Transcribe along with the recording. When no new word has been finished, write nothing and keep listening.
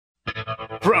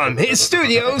from his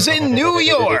studios in New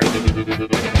York.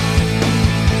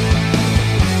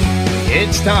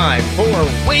 It's time for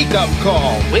Wake Up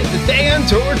Call with Dan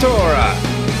Tortora,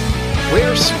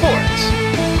 where sports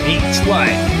meets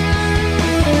life.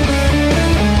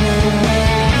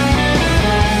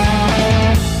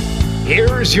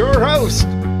 Here's your host,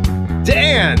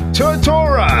 Dan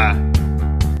Tortora.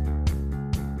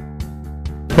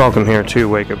 Welcome here to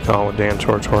Wake Up Call with Dan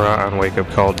Tortora on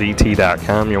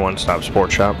wakeupcalldt.com, your one-stop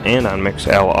sports shop, and on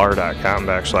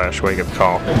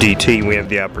mixlr.com/wakeupcalldt. We have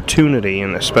the opportunity,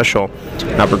 and a special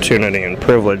opportunity and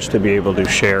privilege, to be able to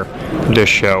share this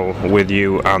show with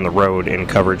you on the road in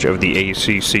coverage of the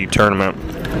ACC tournament.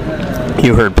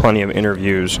 You heard plenty of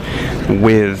interviews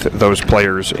with those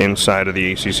players inside of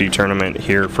the ACC tournament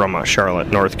here from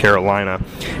Charlotte, North Carolina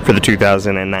for the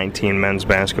 2019 men's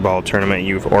basketball tournament.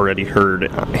 You've already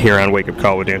heard here on Wake Up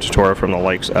Call with Dan Tortora from the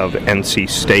likes of NC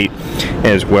State,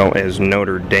 as well as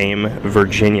Notre Dame,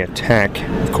 Virginia Tech,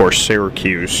 of course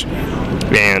Syracuse,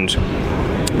 and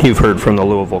you've heard from the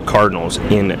Louisville Cardinals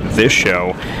in this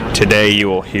show. Today you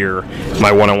will hear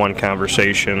my one-on-one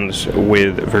conversations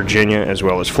with Virginia, as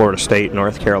well as Florida State,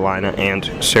 North Carolina, and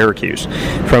Syracuse.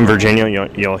 From Virginia,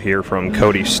 you'll hear from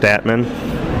Cody Statman,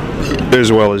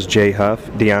 as well as Jay Huff,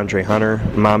 DeAndre Hunter,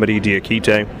 Mamadi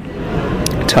Diakite,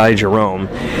 Ty Jerome.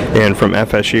 And from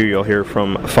FSU, you'll hear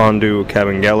from Fondu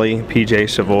Kabengele, PJ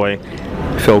Savoy,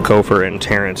 Phil Kofer, and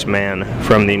Terrence Mann.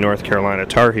 From the North Carolina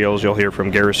Tar Heels, you'll hear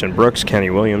from Garrison Brooks, Kenny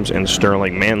Williams, and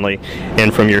Sterling Manley.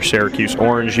 And from your Syracuse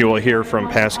Orange, you will hear from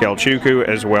Pascal Chukwu,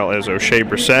 as well as O'Shea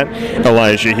Brissett,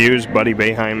 Elijah Hughes, Buddy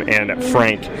Boeheim, and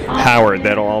Frank Howard.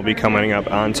 That'll all be coming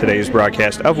up on today's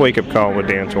broadcast of Wake Up Call with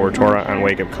Dan Tortora on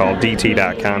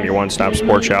wakeupcalldt.com, your one-stop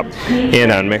sports shop,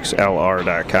 and on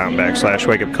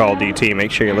mixlr.com/wakeupcalldt.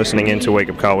 Make sure you're listening in to Wake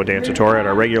Up Call with Dan Tortora at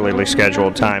our regularly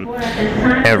scheduled time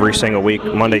every single week,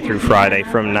 Monday through Friday,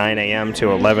 from 9 a.m.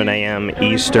 to 11 a.m.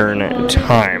 Eastern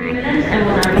Time.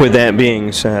 With that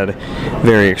being said,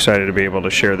 very excited to be able to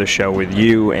share this show with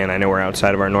you, and I know we're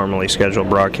outside of our normally scheduled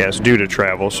broadcast due to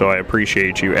travel, so I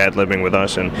appreciate you ad-libbing with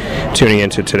us and tuning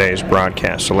into today's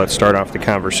broadcast. So let's start off the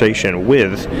conversation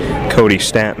with Cody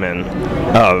Statman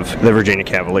of the Virginia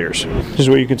Cavaliers. This is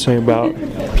what you could say about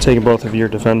taking both of your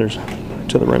defenders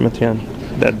to the rim at the end.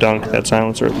 That dunk, that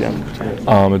silencer at the end.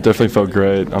 It definitely felt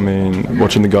great. I mean,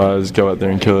 watching the guys go out there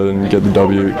and kill it and get the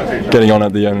W, getting on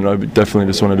at the end, I definitely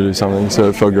just wanted to do something, so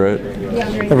it felt great.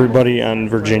 Everybody on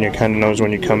Virginia kind of knows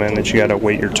when you come in that you got to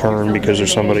wait your turn because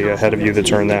there's somebody ahead of you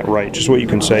that's earned that right. Just what you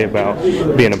can say about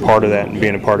being a part of that and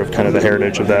being a part of kind of the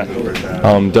heritage of that.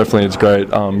 Definitely, it's great.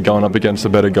 Going up against the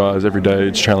better guys every day,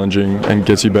 it's challenging and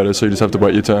gets you better, so you just have to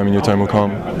wait your turn and your turn will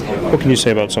come. What can you say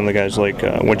about some of the guys like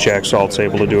what Jack Salt's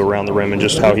able to do around the rim and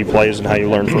just how he plays and how you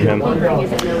learn from him?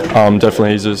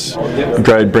 Definitely, he's just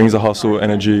great, brings the hustle,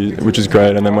 energy, which is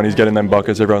great, and then when he's getting them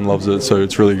buckets, everyone loves it, so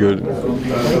it's really good.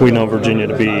 We know Virginia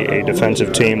to be a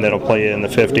defensive team that'll play in the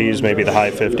 50s, maybe the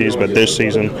high 50s, but this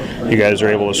season you guys are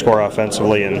able to score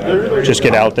offensively and just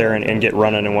get out there and get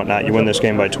running and whatnot. You win this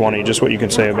game by 20. Just what you can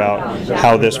say about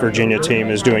how this Virginia team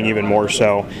is doing even more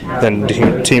so than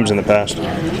teams in the past.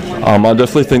 I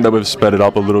definitely think that we've sped it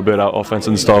up a little bit, our offense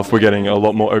and stuff. We're getting a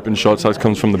lot more open shots. That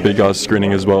comes from the big guys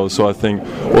screening as well. So I think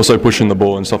also pushing the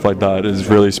ball and stuff like that is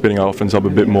really speeding our offense up a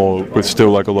bit more with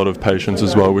still like a lot of patience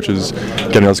as well, which is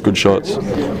getting us good shots.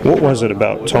 What was it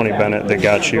about Tony Bennett that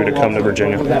got you to come to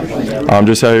Virginia?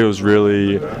 Just how he was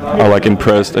really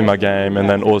impressed in my game, and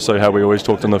then also how we always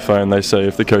talked on the phone. They say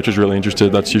if the coach is really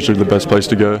interested, that's usually the best place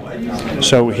to go.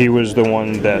 So he was the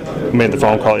one that made the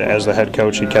phone call as the head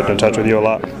coach. He kept in touch with you a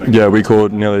lot? Yeah, we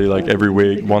called nearly every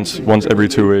week, once every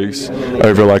 2 weeks,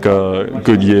 over a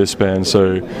good year span.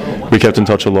 So we kept in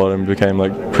touch a lot and became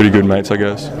pretty good mates, I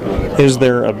guess. Is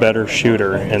there a better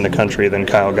shooter in the country than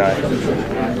Kyle Guy?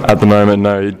 At the moment,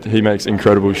 no. He makes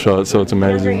incredible shots, so it's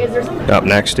amazing. Up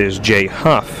next is Jay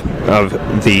Huff of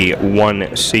the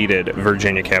one-seeded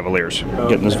Virginia Cavaliers.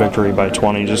 Getting this victory by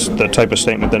 20, just the type of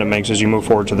statement that it makes as you move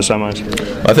forward to the semis.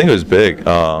 I think it was big.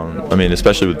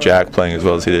 Especially with Jack playing as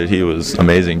well as he did. He was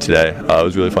amazing today. It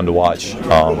was really fun to watch.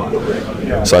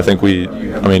 So I think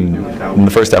in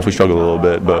the first half we struggled a little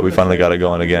bit, but we finally got it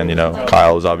going again.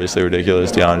 Kyle was obviously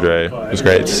ridiculous. DeAndre was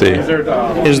great to see.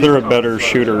 Is there a better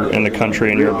shooter in the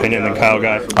country, in your opinion, than Kyle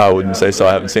Guy? I wouldn't say so.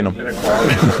 I haven't seen him.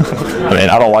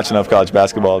 I don't watch enough college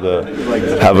basketball to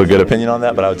have a good opinion on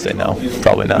that, but I would say no,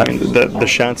 probably not. The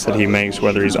shots that he makes,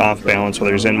 whether he's off balance,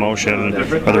 whether he's in motion,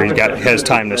 whether has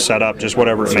time to set up, just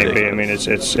whatever it may be. It is.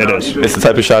 It's the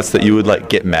type of shots that you would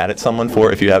get mad at someone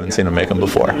for if you haven't seen him make them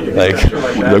before.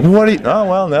 What? Oh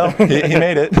well, no, he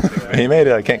made it. he made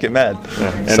it. I can't get mad.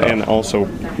 Yeah. And also,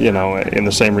 you know, in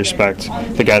the same respect,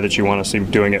 the guy that you want to see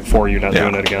doing it for you, not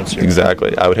doing it against you.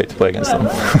 Exactly. I would hate to play against them.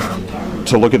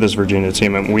 To look at this Virginia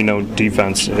team, and we know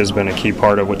defense has been a key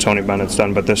part of what Tony Bennett's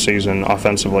done, but this season,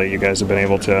 offensively, you guys have been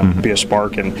able to be a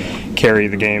spark and carry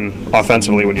the game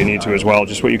offensively when you need to as well.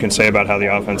 Just what you can say about how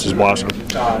the offense has blossomed.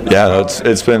 Yeah, no,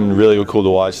 it's been really cool to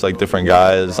watch, like, different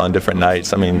guys on different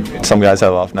nights. I mean, some guys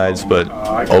have off nights, but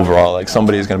overall, like,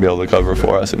 somebody's going to be able to cover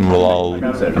for us, and we'll all,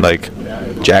 like,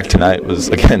 Jack tonight was,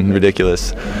 again,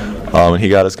 ridiculous. And he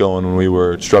got us going when we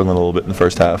were struggling a little bit in the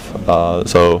first half.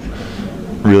 So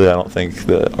really, I don't think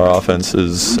that our offense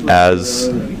is as,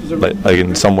 like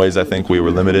in some ways, I think we were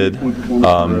limited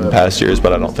past years,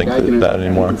 but I don't think that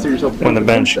anymore. When the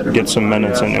bench gets some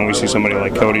minutes and we see somebody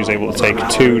like Cody's able to take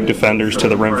 2 defenders to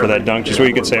the rim for that dunk, just what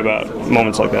you could say about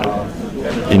moments like that.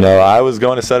 You know, I was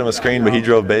going to set him a screen, but he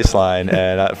drove baseline,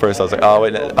 and at first I was like, oh,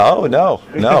 wait, no.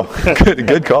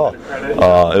 good call.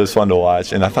 It was fun to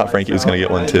watch, and I thought Frankie was going to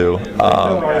get one too.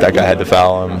 That guy had to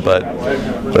foul him, but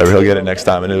whatever, he'll get it next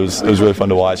time, and it was really fun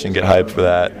to watch and get hyped for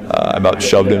that. I about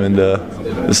shoved him into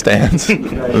the stands.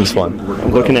 It was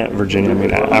fun. Looking at Virginia, I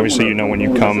mean, obviously you know when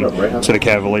you come to the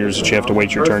Cavaliers that you have to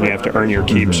wait your turn, you have to earn your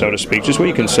keep, so to speak. Just what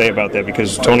you can say about that,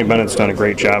 because Tony Bennett's done a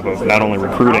great job of not only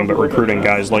recruiting, but recruiting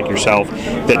guys like yourself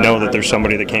that know that there's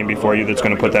somebody that came before you that's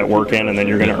going to put that work in, and then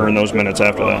you're going to earn those minutes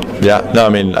after that. Yeah, no, I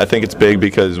mean, I think it's big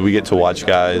because we get to watch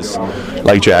guys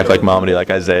like Jack, like Mamadi, like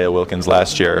Isaiah Wilkins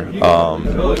last year.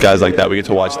 Guys like that, we get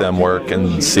to watch them work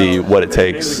and see what it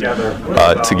takes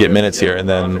to get minutes here. And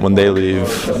then when they leave,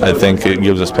 I think it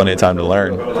gives us plenty of time to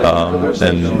learn.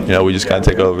 And, you know, we just kind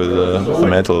of take over the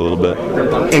mantle a little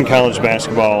bit. In college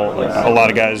basketball, a lot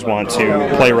of guys want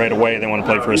to play right away. They want to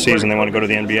play for a season. They want to go to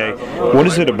the NBA. What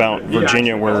is it about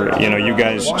Virginia where, you know, you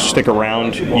guys stick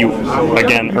around, you,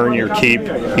 again, earn your keep,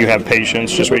 you have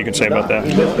patience? Just what you can say about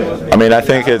that. I mean, I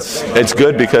think it's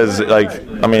good because, like,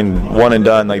 I mean, one and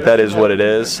done, like, that is what it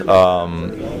is.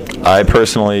 I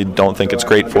personally don't think it's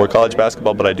great for college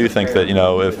basketball, but I do think that, you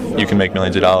know, if you can make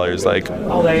millions of dollars, like,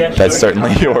 that's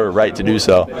certainly your right to do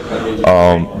so.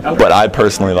 But I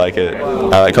personally like it.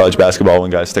 I like college basketball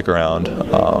when guys stick around.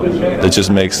 It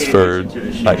just makes for,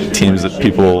 like, teams that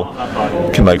people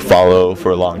can, like, follow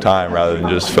for a long time rather than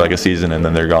just for, like, a season and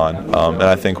then they're gone. And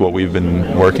I think what we've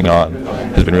been working on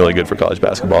has been really good for college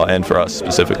basketball and for us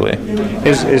specifically.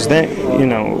 Is that, you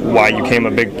know, why you came,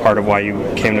 a big part of why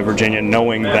you came to Virginia,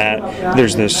 knowing that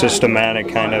there's this systematic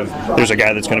kind of, there's a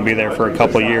guy that's going to be there for a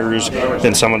couple of years,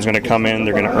 then someone's going to come in,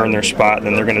 they're going to earn their spot,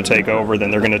 then they're going to take over,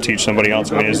 then they're going to teach somebody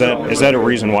else? I mean, is that a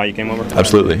reason why you came over?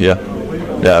 Absolutely, yeah.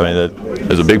 Yeah, I mean, that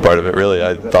was a big part of it, really.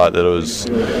 I thought that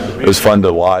it was fun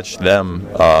to watch them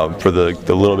for the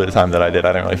little bit of time that I did.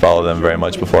 I didn't really follow them very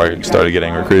much before I started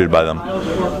getting recruited by them.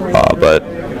 But,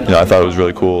 you know, I thought it was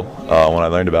really cool when I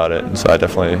learned about it. And so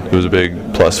it was a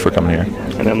big plus for coming here.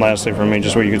 And then lastly for me,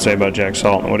 just what you could say about Jack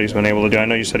Salt and what he's been able to do. I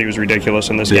know you said he was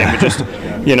ridiculous in this game, but just,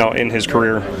 you know, in his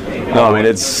career. No, I mean,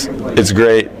 it's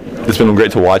great. It's been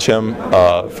great to watch him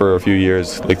for a few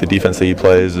years. Like, the defense that he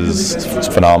plays is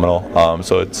phenomenal.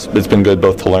 So it's been good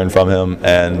both to learn from him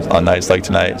and on nights like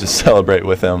tonight, just celebrate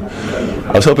with him.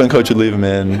 I was hoping Coach would leave him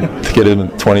in to get him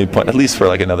 20 points, at least for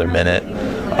like another minute.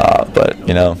 But,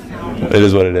 you know, it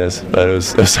is what it is. But it was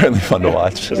certainly fun to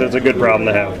watch. It's a good problem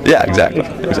to have. Yeah,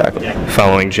 exactly.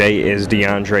 Following Jay is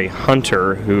DeAndre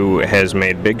Hunter, who has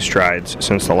made big strides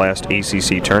since the last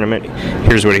ACC tournament.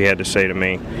 Here's what he had to say to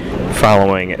me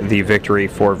following the victory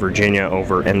for Virginia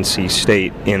over NC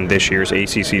State in this year's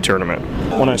ACC tournament.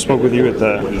 When I spoke with you at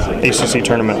the ACC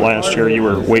tournament last year, you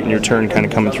were waiting your turn, kind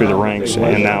of coming through the ranks,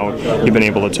 and now you've been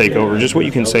able to take over. Just what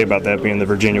you can say about that being the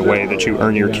Virginia way, that you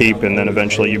earn your keep and then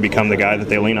eventually you become the guy that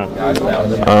they lean on.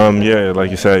 Yeah,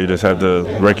 like you said, you just have to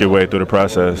work your way through the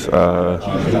process.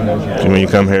 When you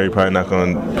come here, you're probably not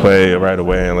going to play right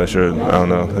away unless you're, I don't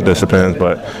know, it just depends,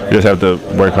 but you just have to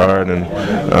work hard and,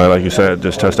 like you said,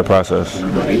 just trust the process.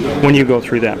 When you go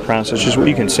through that process, just what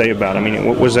you can say about it. I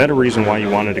mean, was that a reason why you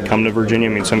wanted to come to Virginia?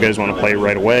 I mean, some guys want to play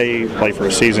right away, play for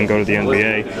a season, go to the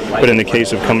NBA, but in the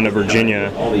case of coming to Virginia,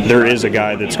 there is a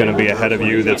guy that's going to be ahead of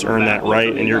you that's earned that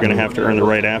right, and you're going to have to earn the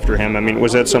right after him. I mean,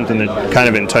 was that something that kind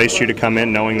of enticed you to come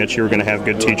in, knowing that you were going to have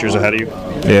good teachers ahead of you?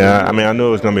 Yeah, I mean, I knew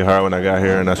it was going to be hard when I got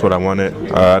here, and that's what I wanted.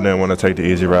 I didn't want to take the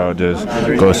easy route, just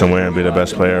go somewhere and be the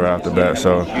best player right off the bat.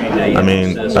 So, I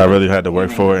mean, I really had to work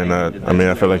for it, and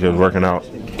I feel like it was working out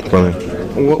for me.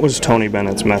 What was Tony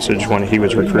Bennett's message when he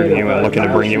was recruiting you and looking to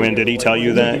bring you in? Did he tell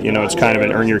you that, it's kind of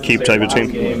an earn your keep type of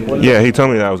team? Yeah, he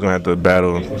told me that I was going to have to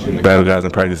battle guys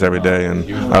in practice every day,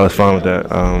 and I was fine with that.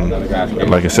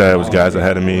 Like I said, it was guys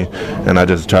ahead of me, and I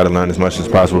just try to learn as much as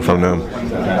possible from them.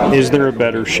 Is there a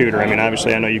better shooter? I mean,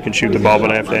 obviously I know you can shoot the ball,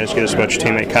 but I have to ask you this about your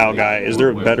teammate Kyle Guy. Is there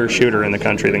a better shooter in the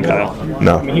country than Kyle?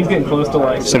 No. He's getting close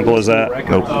to Simple as that?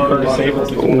 Nope.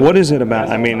 What is it about?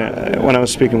 I mean, when I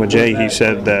was speaking with Jay, he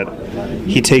said that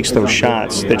he takes those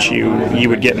shots that you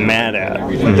would get mad at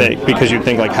that because you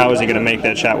think, like, how is he going to make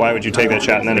that shot? Why would you take that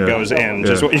shot? And then it goes in. Yeah.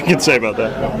 Just what you can say about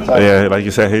that. Yeah, like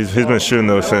you said, he's been shooting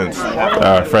those since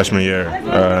freshman year.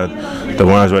 The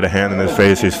ones with a hand in his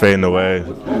face, he's fading away.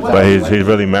 But he's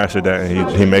really mastered that, and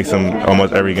he makes them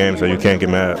almost every game, so you can't get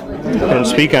mad. And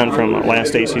speak on from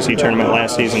last ACC tournament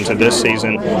last season to this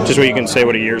season, just what you can say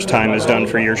what a year's time has done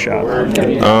for your shot. I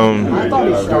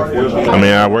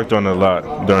mean, I worked on it a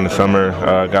lot during the summer,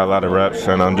 got a lot of reps,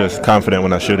 and I'm just confident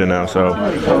when I shoot it now. So,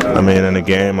 I mean, in the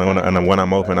game, and when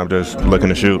I'm open, I'm just looking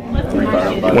to shoot.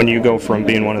 When you go from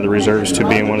being one of the reserves to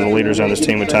being one of the leaders on this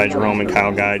team with Ty Jerome and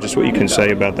Kyle Guy, just what you can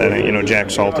say about that,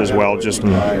 Jack Salt as well, just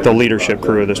the leadership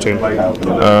crew of this team.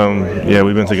 Yeah,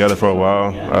 we've been together for a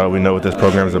while. We know what this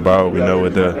program is about. We know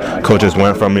what the coaches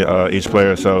want from each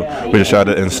player, so we just try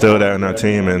to instill that in our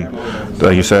team, and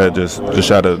like you said, just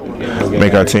try to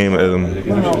make our team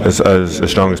as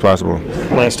strong as possible.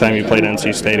 Last time you played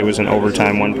NC State, it was an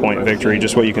overtime 1-point victory.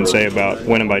 Just what you can say about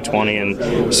winning by 20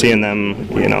 and seeing them,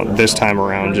 this time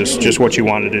around, just what you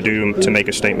wanted to do to make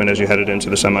a statement as you headed into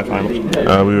the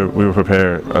semifinals. We were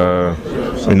prepared.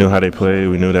 We knew how they played.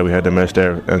 We knew that we had to match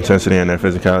their intensity and their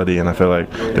physicality, and I feel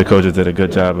like the coaches did a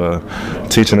good job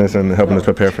teaching us and helping us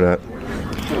prepare for that.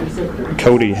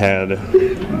 Cody had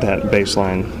that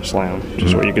baseline slam.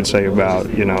 Just what you could say about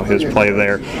his play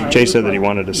there. Jay said that he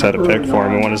wanted to set a pick for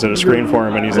him and wanted to set a screen for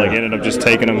him, and he's ended up just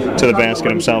taking him to the basket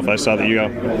himself. I saw that you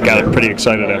got pretty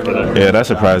excited after that. Yeah, that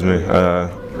surprised me.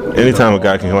 Anytime a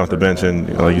guy can come off the bench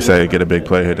and, like you say, get a big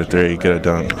play, hit a three, get a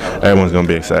dunk, everyone's going to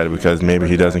be excited because maybe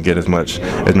he doesn't get as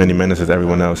many minutes as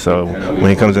everyone else. So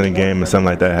when he comes in a game and something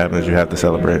like that happens, you have to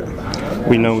celebrate.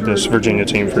 We know this Virginia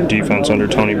team for defense under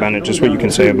Tony Bennett. Just what you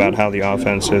can say about how the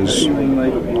offense has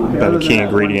been a key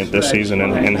ingredient this season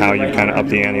and how you kind of up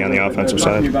the ante on the offensive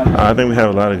side. I think we have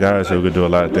a lot of guys who could do a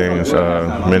lot of things.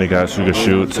 Many guys who could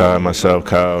shoot. Ty, myself,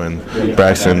 Kyle, and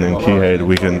Braxton and Kihei.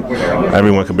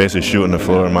 Everyone can basically shoot on the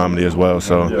floor, and Mamadi as well.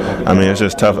 So, I mean, it's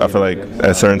just tough. I feel like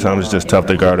at certain times it's just tough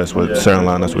to guard us with certain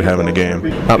lineups we have in the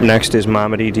game. Up next is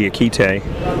Mamadi Diakite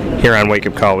here on Wake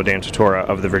Up Call with Dan Tortora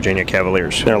of the Virginia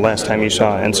Cavaliers. Last time you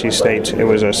saw NC State, it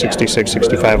was a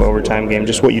 66-65 overtime game.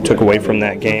 Just what you took away from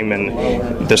that game and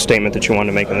the statement that you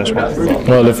wanted to make in this one.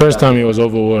 Well, the first time it was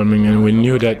overwhelming, and we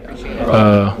knew that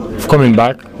coming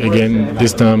back again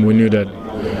this time, we knew that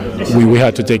we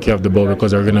had to take care of the ball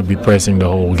because they're going to be pressing the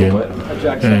whole game,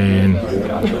 and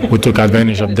we took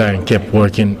advantage of that and kept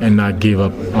working and not give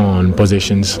up on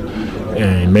positions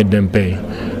and made them pay.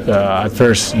 At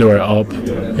first they were up,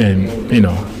 and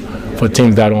for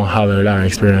teams that don't have a lot of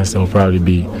experience, they'll probably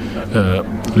be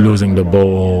losing the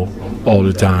ball all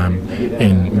the time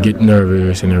and get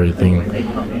nervous and everything.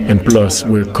 And plus,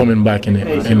 we're coming back in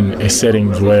a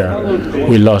settings where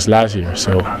we lost last year.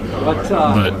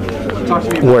 But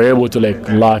we're able to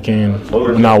lock in,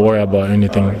 not worry about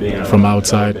anything from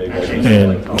outside,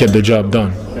 and get the job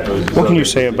done. What can you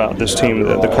say about this team,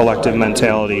 the collective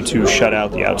mentality to shut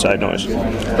out the outside noise?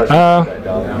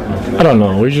 I don't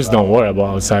know. We just don't worry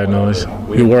about outside noise.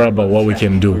 We worry about what we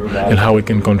can do and how we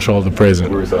can control the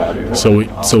present,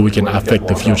 so we can affect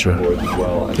the future.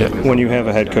 Yeah. When you have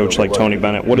a head coach like Tony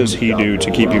Bennett, what does he do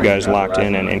to keep you guys locked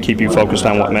in and keep you focused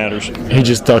on what matters? He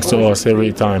just talks to us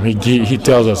every time. He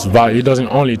tells us value. He doesn't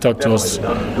only talk to us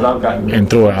and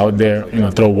throw it out there,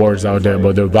 throw words out there,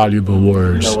 but they're valuable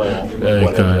words.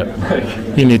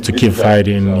 You need to keep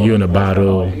fighting. You're in a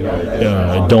battle.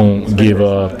 Don't give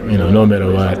up. No matter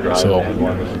what. So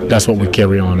that's what we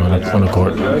carry on the court.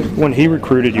 When he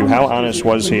recruited you, how honest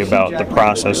was he about the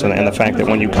process and the fact that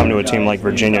when you come to a team like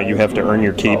Virginia, you have to earn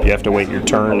your keep, you have to wait your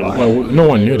turn? Well, no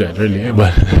one knew that really,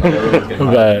 but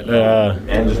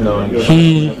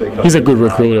he's a good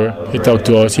recruiter. He talked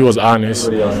to us. He was honest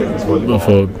for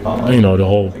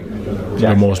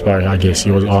the most part. I guess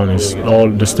he was honest. All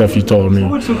the stuff he told me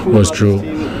was true.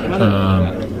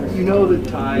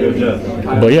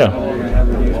 But yeah.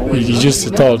 He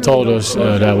just told us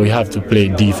that we have to play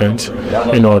defense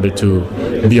in order to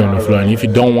be on the floor. And if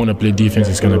you don't want to play defense,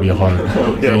 it's going to be hard.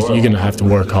 You're going to have to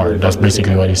work hard. That's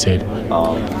basically what he said.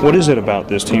 What is it about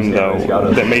this team, though,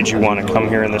 that made you want to come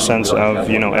here in the sense of,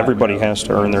 everybody has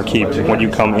to earn their keep. When you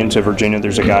come into Virginia,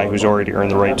 there's a guy who's already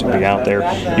earned the right to be out there.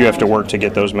 You have to work to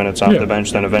get those minutes off the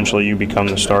bench, then eventually you become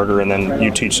the starter, and then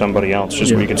you teach somebody else.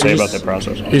 Just what you can say about that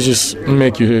process. It just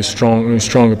make you a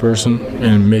stronger person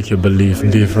and make your belief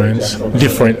different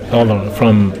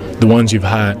from the ones you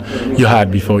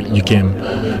had before you came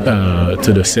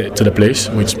to the place,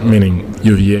 which meaning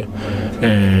UVA,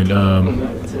 and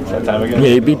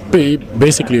it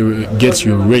basically gets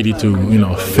you ready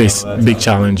to face big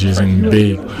challenges and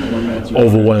big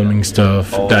overwhelming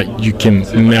stuff that you can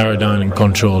narrow down and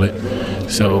control it.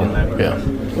 So yeah.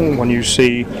 When you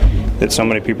see that so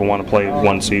many people want to play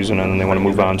one season and then they want to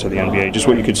move on to the NBA, just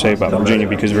what you could say about Virginia,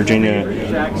 because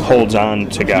Virginia holds on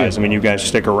to guys. I mean, you guys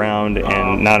stick around,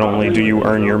 and not only do you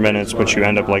earn your minutes, but you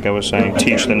end up, like I was saying,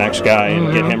 teach the next guy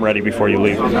and get him ready before you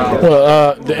leave.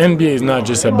 Well, the NBA is not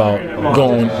just about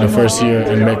going the first year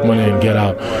and make money and get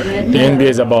out. The NBA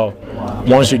is about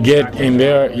once you get in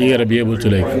there, you got to be able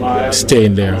to stay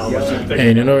in there.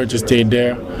 And in order to stay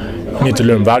there, you need to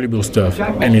learn valuable stuff,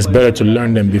 and it's better to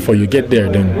learn them before you get there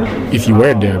than if you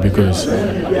were there, because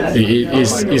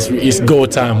it's go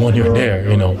time when you're there.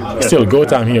 It's still go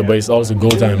time here, but it's also go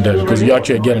time there because you're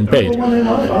actually getting paid,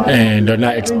 and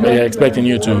they're expecting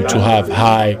you to have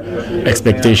high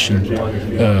expectation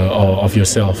of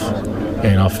yourself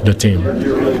and of the team.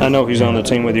 I know he's on the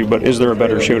team with you, but is there a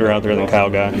better shooter out there than Kyle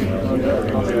Guy?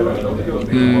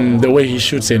 The way he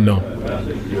shoots it, no.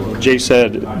 Jay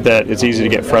said that it's easy to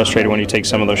get frustrated when you take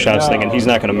some of those shots thinking he's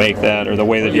not going to make that, or the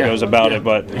way that he goes about it,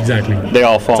 but exactly, they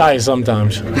all fall. Tired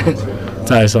sometimes.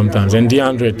 And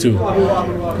DeAndre too,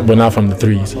 but not from the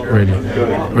threes,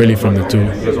 really from the two,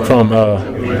 from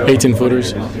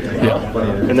 18-footers. Yeah.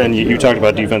 And then you talked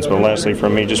about defense, but lastly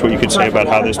from me, just what you could say about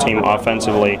how this team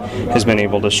offensively has been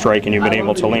able to strike, and you've been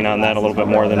able to lean on that a little bit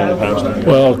more than in the past.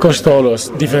 Well, Coach told us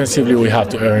defensively we have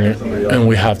to earn it, and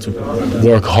we have to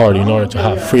work hard in order to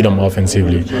have freedom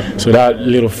offensively. So that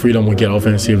little freedom we get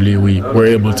offensively, we're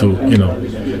able to,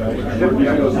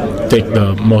 take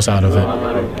the most out of it.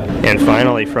 And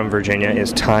finally from Virginia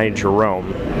is Ty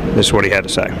Jerome. This is what he had to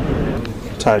say.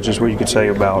 Ty, just what you could say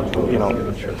about,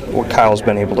 what Kyle's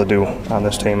been able to do on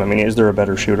this team. I mean, is there a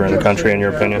better shooter in the country, in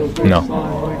your opinion? No.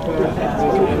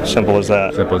 Simple as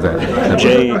that. Simple as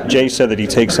that. Jay said that he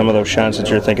takes some of those shots that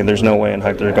you're thinking there's no way in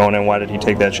heck they're going in. Why did he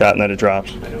take that shot and then it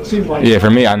drops? Yeah, for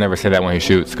me, I never say that when he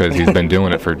shoots because he's been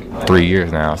doing it for 3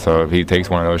 years now. So if he takes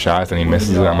one of those shots and he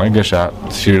misses it, I'm like, good shot.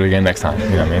 Shoot it again next time. You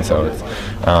know what I mean? So it's,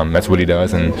 that's what he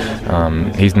does.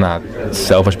 And he's not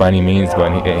selfish by any means,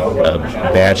 but a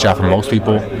bad shot for most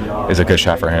people is a good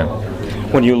shot for him.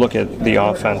 When you look at the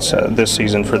offense this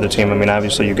season for the team, I mean,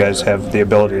 obviously you guys have the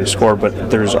ability to score, but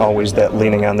there's always that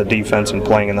leaning on the defense and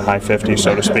playing in the high 50s,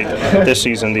 so to speak. This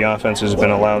season, the offense has been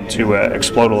allowed to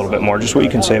explode a little bit more. Just what you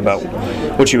can say about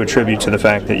what you attribute to the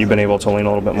fact that you've been able to lean a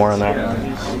little bit more on that.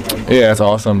 Yeah, that's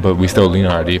awesome, but we still lean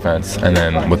on our defense. And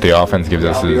then what the offense gives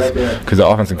us is, because the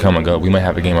offense can come and go, we might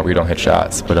have a game where we don't hit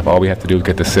shots, but if all we have to do is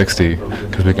get to 60,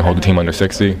 because we can hold the team under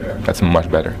 60, that's much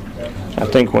better. I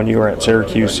think when you were at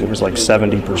Syracuse, it was like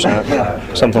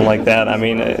 70%, something like that. I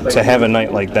mean, to have a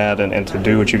night like that and to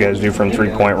do what you guys do from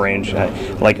three-point range,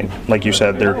 like you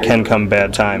said, there can come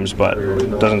bad times, but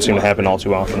it doesn't seem to happen all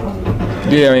too often.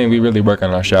 Yeah, I mean, we really work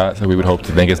on our shots, so we would hope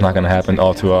to think it's not going to happen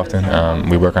all too often.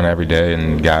 We work on it every day,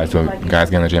 and guys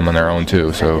get in the gym on their own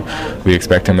too, so we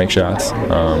expect to make shots,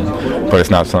 but it's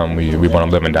not something we want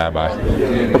to live and die by.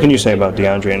 What can you say about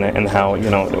DeAndre and how,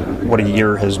 what a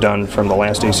year has done from the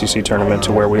last ACC tournament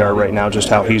to where we are right now, just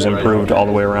how he's improved all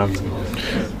the way around?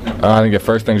 I think the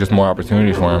first thing is just more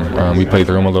opportunity for him. We play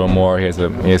through him a little more. He has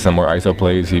some more ISO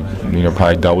plays. He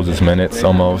probably doubles his minutes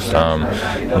almost. He's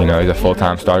a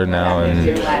full-time starter now,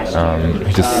 and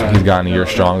he's gotten a year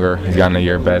stronger. He's gotten a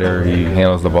year better. He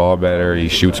handles the ball better. He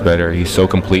shoots better. He's so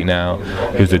complete now.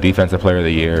 He was the defensive player of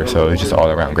the year, so he's just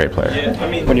all-around great player.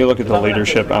 When you look at the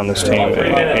leadership on this team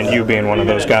and you being one of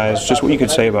those guys, just what you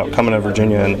could say about coming to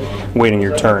Virginia and waiting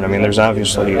your turn. I mean, there's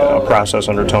obviously a process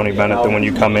under Tony Bennett that when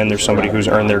you come in, there's somebody who's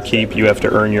earned their keep. You have to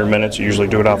earn your minutes. You usually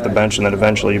do it off the bench, and then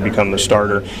eventually you become the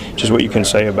starter. Just what you can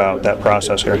say about that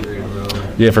process here.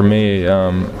 Yeah, for me,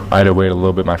 I had to wait a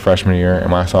little bit my freshman year, and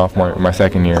my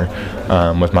second year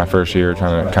was my first year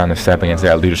trying to kind of stepping into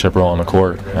that leadership role on the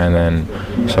court, and then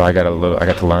so I got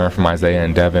to learn from Isaiah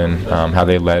and Devin how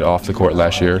they led off the court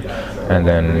last year, and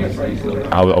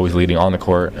then I was always leading on the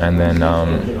court, and then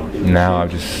now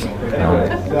I'm just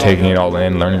taking it all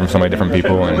in, learning from so many different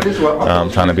people, and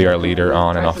trying to be our leader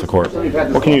on and off the court.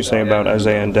 What can you say about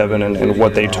Isaiah and Devin and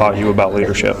what they taught you about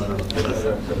leadership?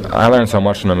 I learned so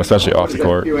much from them, especially off the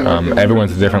court.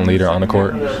 Everyone's a different leader on the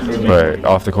court, but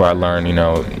off the court I learned,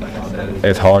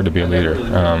 it's hard to be a leader.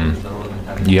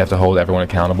 You have to hold everyone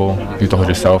accountable. You have to hold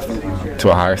yourself to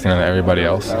a higher standard than everybody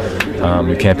else.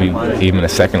 You can't be even a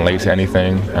second late to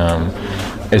anything.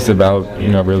 It's about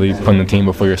really putting the team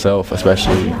before yourself,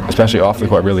 especially off the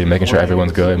court. Really making sure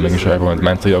everyone's good, making sure everyone's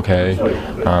mentally okay,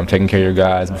 taking care of your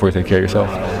guys before you take care of yourself.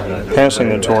 Passing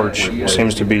the torch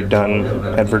seems to be done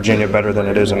at Virginia better than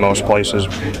it is in most places.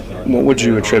 What would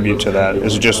you attribute to that?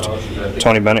 Is it just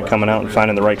Tony Bennett coming out and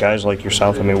finding the right guys like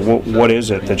yourself? I mean, what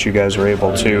is it that you guys are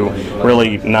able to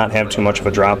really not have too much of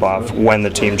a drop-off when the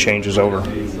team changes over?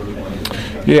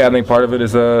 Yeah, I think part of it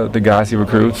is the guys he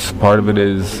recruits. Part of it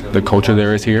is the culture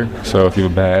there is here. So if you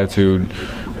have a bad attitude,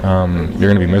 you're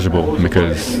going to be miserable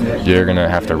because you're going to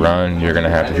have to run.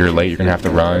 If you're late, you're going to have to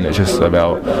run. It's just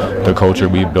about the culture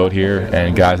we've built here,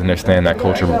 and guys understand that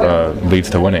culture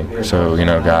leads to winning. So,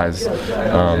 guys,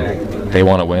 they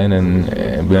want to win,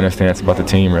 and we understand it's about the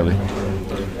team, really.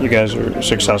 You guys are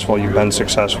successful. You've been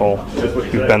successful.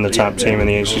 You've been the top team in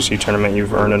the ACC tournament.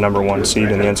 You've earned a #1 seed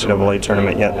in the NCAA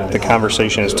tournament. Yet the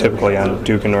conversation is typically on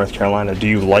Duke and North Carolina. Do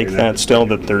you like that still,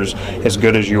 that there's, as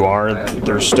good as you are,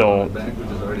 there's still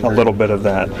a little bit of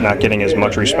that, not getting as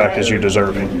much respect as you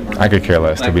deserve? I could care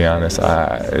less, to be honest.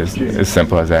 It's as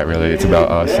simple as that, really. It's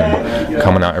about us and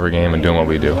coming out every game and doing what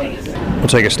we do. We'll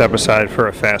take a step aside for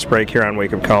a fast break here on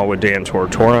Wake Up Call with Dan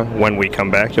Tortora. When we come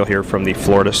back, you'll hear from the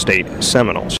Florida State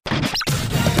Seminoles.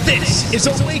 This is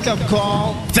a Wake Up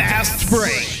Call Fast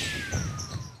Break.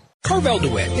 Carvel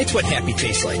DeWitt, it's what happy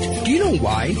tastes like. Do you know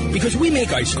why? Because we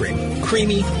make ice cream.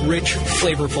 Creamy, rich,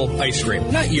 flavorful ice cream.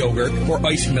 Not yogurt or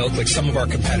ice milk like some of our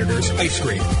competitors. Ice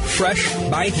cream. Fresh,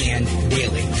 by hand,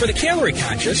 daily. For the calorie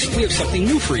conscious, we have something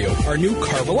new for you. Our new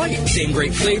Carvelite. Same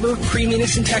great flavor,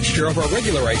 creaminess, and texture of our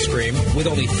regular ice cream with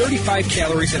only 35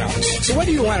 calories an ounce. So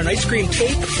whether you want an ice cream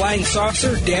cake, flying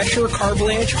saucer, dasher,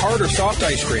 carvalanche, hard or soft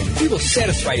ice cream, we will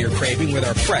satisfy your craving with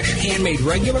our fresh, handmade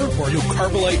regular or new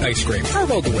Carvelite ice cream.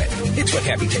 Carvel DeWitt. It's what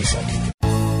happy tastes like.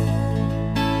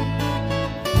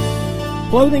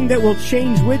 Clothing that will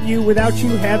change with you without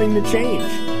you having to change.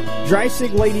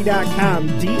 DreisigLady.com,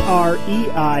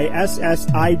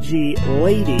 DREISSIG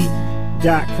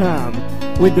Lady.com.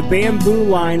 With the Bamboo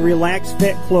line Relax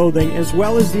Fit clothing as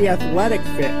well as the Athletic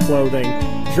Fit clothing,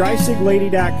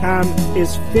 DreisigLady.com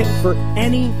is fit for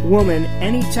any woman,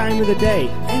 any time of the day,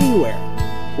 anywhere.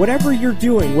 Whatever you're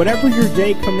doing, whatever your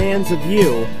day commands of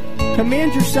you,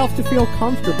 command yourself to feel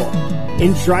comfortable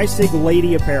in Dreisig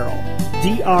Lady Apparel.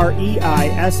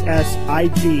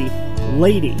 DREISSIG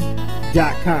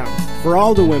Lady.com. For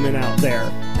all the women out there,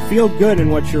 feel good in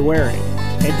what you're wearing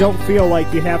and don't feel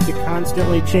like you have to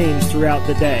constantly change throughout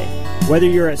the day. Whether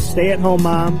you're a stay-at-home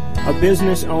mom, a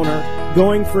business owner,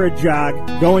 going for a jog,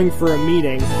 going for a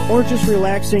meeting, or just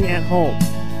relaxing at home,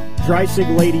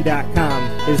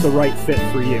 DreisigLady.com is the right fit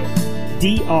for you.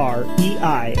 DREISSIG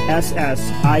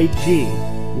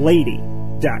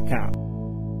Lady.com.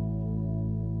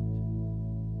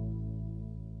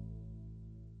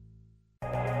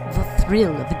 The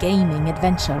thrill of gaming,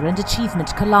 adventure, and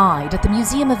achievement collide at the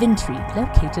Museum of Intrigue,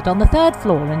 located on the 3rd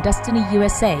floor in Destiny,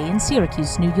 USA in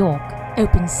Syracuse, New York.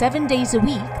 Open 7 days a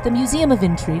week, the Museum of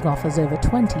Intrigue offers over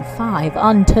 25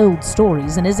 untold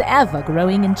stories and is ever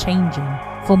growing and changing.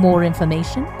 For more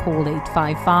information, call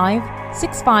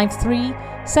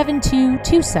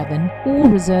 855-653-7227 or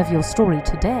reserve your story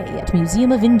today at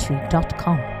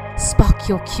museumofintrigue.com. Spark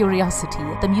your curiosity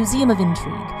at the Museum of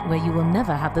Intrigue, where you will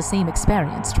never have the same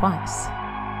experience twice.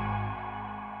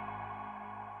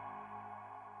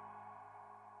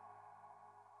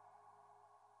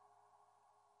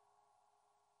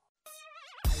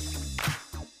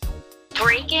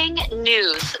 Breaking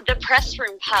news. The Press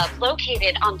Room Pub,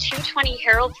 located on 220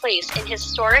 Harold Place in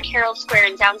historic Harold Square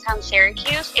in downtown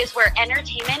Syracuse, is where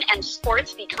entertainment and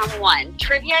sports become one.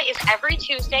 Trivia is every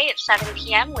Tuesday at 7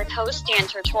 p.m. with host Dan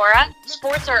Tortora.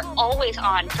 Sports are always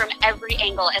on from every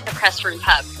angle at the Press Room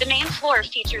Pub. The main floor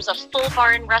features a full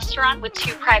bar and restaurant with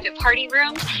 2 private party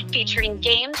rooms featuring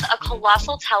games, a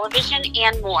colossal television,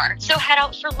 and more. So head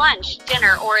out for lunch,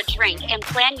 dinner, or a drink and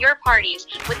plan your parties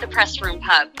with the Press Room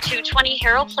Pub, 220 220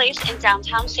 Harold Place in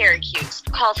downtown Syracuse.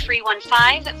 Call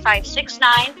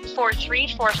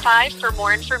 315-569-4345 for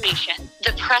more information.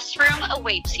 The press room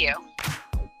awaits you.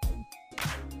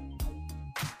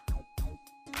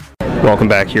 Welcome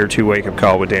back here to Wake Up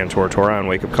Call with Dan Tortora on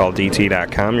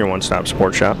wakeupcalldt.com, your one-stop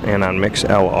sports shop, and on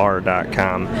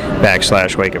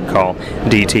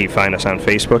mixlr.com/wakeupcalldt. Find us on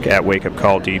Facebook at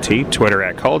wakeupcalldt, Twitter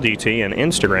at calldt, and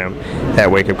Instagram at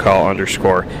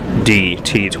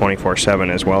wakeupcall_DT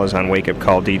 24/7, as well as on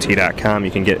wakeupcalldt.com.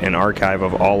 You can get an archive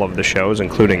of all of the shows,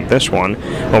 including this one,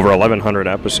 over 1,100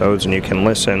 episodes, and you can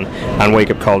listen on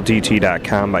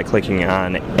wakeupcalldt.com by clicking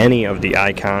on any of the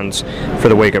icons for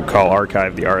the Wake Up Call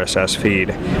archive. The RSS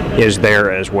feed is there,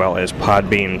 as well as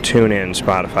Podbean, TuneIn,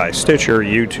 Spotify, Stitcher,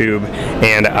 YouTube,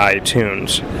 and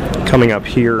iTunes. Coming up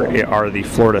here are the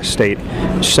Florida State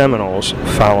Seminoles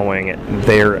following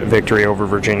their victory over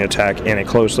Virginia Tech in a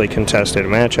closely contested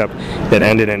matchup that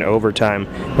ended in overtime.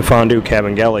 Fondu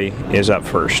Kabengele is up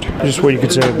first. Just what you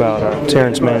could say about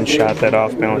Terrence Mann's shot, that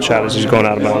off-balance shot as he's going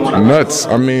out of bounds. Nuts.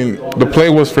 I mean, the play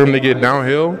was for him to get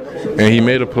downhill, and he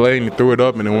made a play and he threw it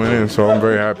up and it went in, so I'm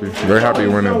very happy. Very happy it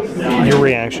went in. Your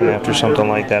reaction after something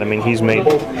like that? I mean, he's made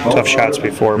tough shots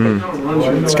before, but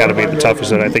it's got to be the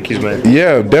toughest that I think he's made.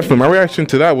 Yeah, definitely. My reaction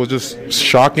to that was just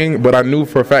shocking, but I knew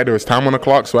for a fact there was time on the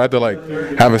clock, so I had to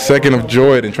have a second of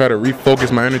joy and try to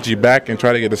refocus my energy back and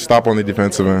try to get a stop on the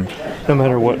defensive end. No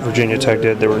matter what Virginia Tech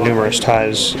did, there were numerous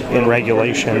ties in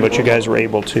regulation, but you guys were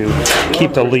able to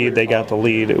keep the lead. They got the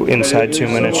lead inside 2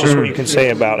 minutes. Just what you can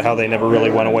say about how they never really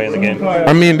went away in the game.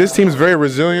 I mean, this team's very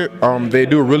resilient. They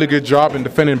do a really good job in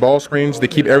defending ball screens. They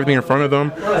keep everything in front of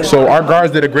them. So our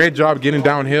guards did a great job getting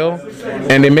downhill,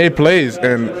 and they made plays.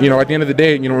 And, at the end of the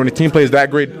day, when a team plays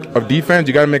that great of defense,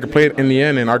 you got to make a play in the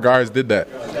end, and our guards did that.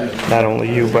 Not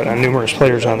only you, but numerous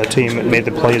players on the team made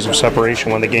the plays of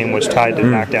separation when the game was tied to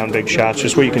knock down big shots.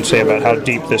 Just what you can say about how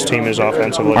deep this team is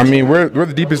offensively. I mean, we're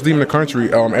the deepest team in the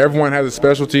country. Everyone has a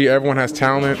specialty. Everyone has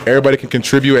talent. Everybody can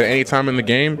contribute at any time in the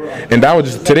game. And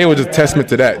today was just a testament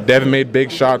to that. Devin made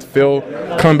big shots. Phil,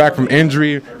 coming back from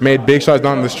injury, made big shots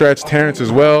down the stretch. Terrence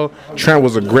as well. Trent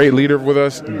was a great leader with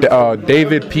us.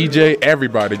 David, PJ,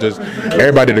 everybody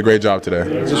did a great job today.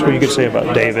 Just what you could say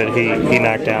about David. He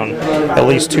knocked down at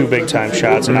least 2 big-time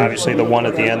shots, and obviously the one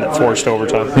at the end that forced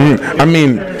overtime. I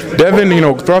mean, Devin,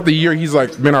 throughout the year, he's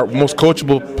been our most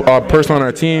coachable person on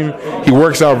our team. He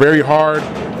works out very hard.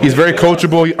 He's very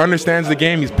coachable. He understands the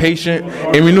game. He's patient,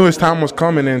 and we knew his time was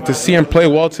coming. And to see him play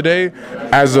well today,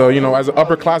 as an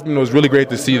upperclassman, it was really great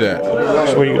to see that.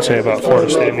 So what you could say about Florida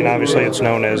State? I mean, obviously it's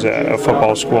known as a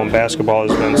football school, and basketball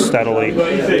has been steadily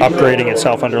upgrading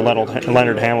itself under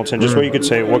Leonard Hamilton. Just what you could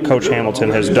say, what Coach Hamilton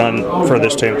has done for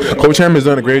this team. Coach Hamilton has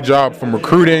done a great job from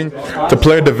recruiting to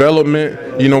player development.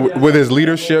 With his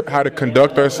leadership, how to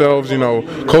conduct ourselves.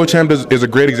 Coach Hamilton is a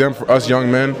great example for us young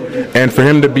men, and for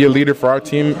him to be a leader for our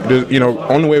team.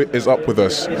 Only way is up with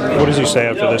us. What does he say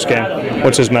after this game?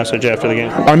 What's his message after the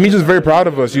game? He's just very proud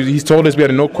of us. He's told us we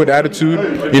had a no-quit attitude.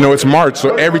 It's March,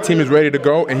 so every team is ready to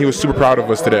go, and he was super proud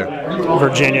of us today.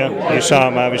 Virginia, you saw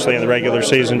him obviously in the regular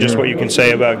season. Just what you can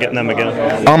say about getting them again?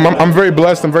 I'm very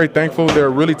blessed. I'm very thankful. They're a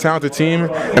really talented team,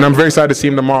 and I'm very excited to see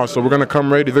them tomorrow. So we're going to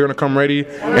come ready. They're going to come ready,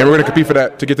 and we're going to compete for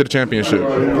that to get to the championship.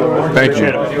 Thank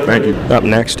you. Thank you. Up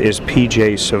next is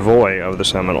PJ Savoy of the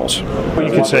Seminoles. What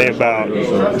you can say about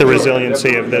the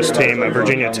resiliency of this team.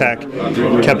 Virginia Tech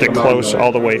kept it close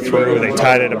all the way through. They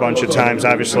tied it a bunch of times.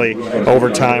 Obviously,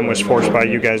 overtime was forced by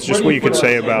you guys. Just what you could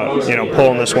say about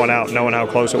pulling this one out, knowing how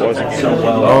close it was.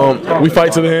 We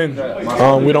fight to the end.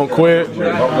 We don't quit.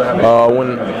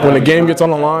 When the game gets on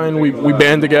the line, we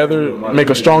band together, make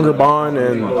a stronger bond,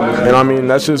 and I mean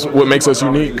that's just what makes us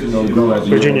unique.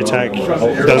 Virginia Tech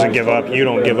doesn't give up. You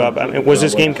don't give up. I mean, was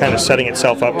this game kind of setting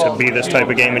itself up to be this type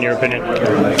of game in your opinion?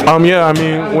 Yeah. I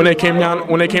mean, when they came down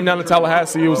to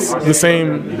Tallahassee, it was the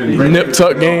same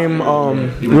nip-tuck game.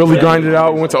 Really grinded it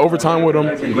out. We went to overtime with them,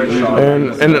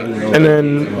 and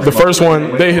then the first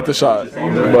one they hit the shot.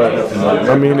 But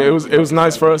I mean, it was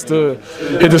nice for us to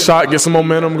hit the shot, get some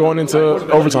momentum going into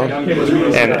overtime,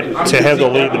 and to have the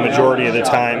lead the majority of the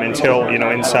time until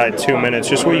inside 2 minutes.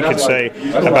 Just what you could say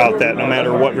about that. No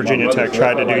matter what Virginia Tech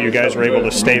tried to do, you guys were able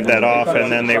to stave that off,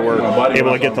 and then they were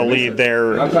able to get the lead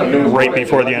there right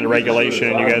before the end of regulation,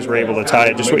 and you guys were able to tie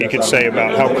it. Just what you could say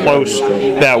about how close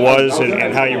that was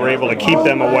and how you were able to keep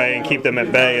them away and keep them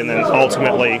at bay, and then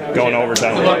ultimately going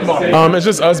overtime. It's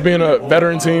just us being a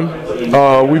veteran team.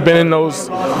 We've been in those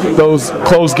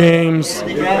close games,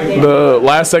 the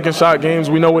last-second shot games.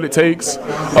 We know what it takes.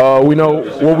 We know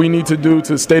what we need to do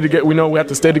to stay together. We know we have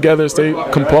to stay together, stay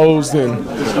composed, and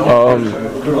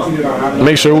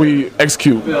make sure we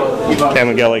execute.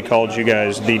 Kamengele called you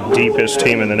guys the deepest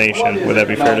team in the nation. Would that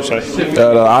be fair to say?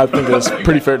 I think that's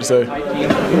pretty fair to say.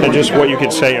 And just what you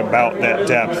could say about that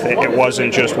depth. It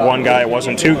wasn't just one guy, it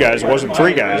wasn't two guys, it wasn't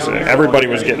three guys. Everybody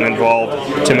was getting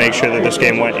involved to make sure that this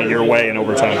game went your way in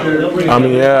overtime. I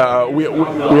mean, yeah, we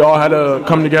all had to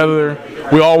come together.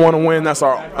 We all want to win. That's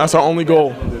our only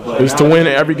goal, is to win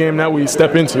every game that we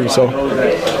step into. So.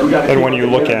 And when you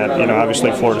look at,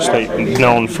 obviously Florida State,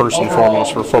 known first and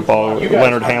foremost for football,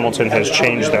 Leonard Hamilton has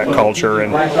changed that culture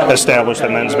and established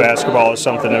that men's basketball is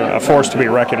something, a force to be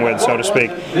reckoned with, so to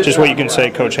speak. Just what you can say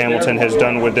Coach Hamilton has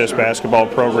done with this basketball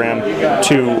program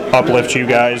to uplift you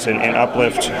guys and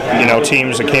uplift,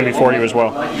 teams that came before you as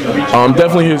well.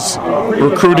 Definitely his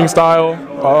recruiting style.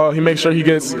 He makes sure he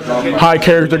gets high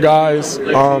character guys,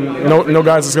 no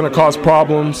guys that's going to cause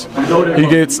problems. He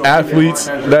gets athletes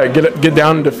that get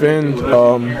down and defend,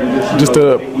 just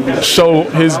to show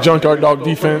his junkyard dog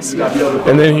defense.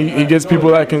 And then he gets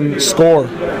people that can score.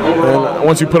 And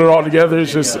once you put it all together,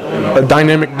 it's just a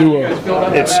dynamic duo.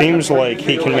 It seems like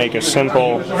he can make a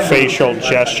simple facial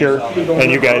gesture,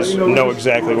 and you guys know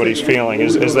exactly what he's feeling.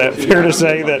 Is that fair to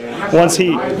say that once he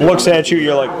looks at you,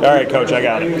 you're like, all right, Coach, I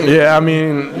got it? Yeah, I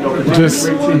mean, just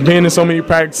being in so many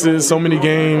practices, so many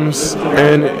games,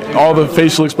 and all the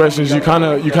facial expressions, you kind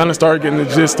of start getting the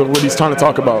gist of what he's trying to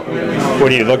talk about.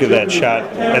 When you look at that shot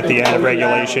at the end of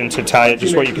regulation to tie it,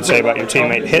 just what you could say about your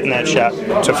teammate hitting that shot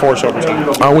to force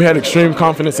overtime. We had extreme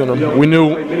confidence in him. We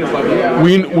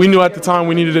knew at the time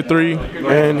we needed a three,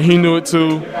 and he knew it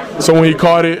too. So when he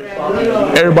caught it,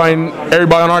 everybody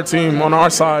on our team, on our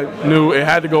side, knew it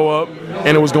had to go up,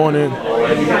 and it was going in.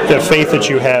 The faith that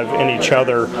you have in each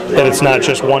other, that it's not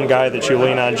just one guy that you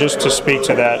lean on, just to speak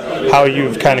to that, how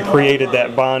you've kind of created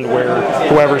that bond where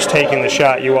whoever's taking the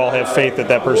shot, you all have faith that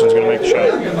that person's going to make the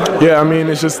shot. Yeah, I mean,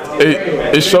 it's just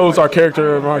it shows our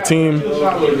character of our team.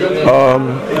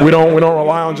 We don't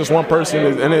rely on just one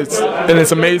person, and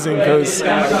it's amazing because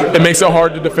it makes it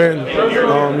hard to defend.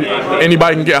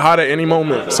 Anybody can get hot at any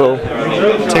moment. So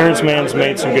Terrence Mann's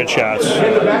made some good shots.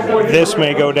 This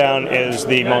may go down as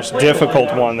the most difficult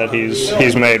one that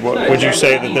he's made. Would you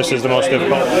say that this is the most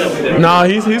difficult? Nah,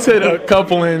 he's hit a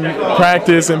couple in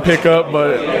practice and pickup,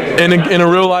 but in a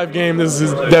real life game, this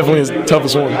is definitely his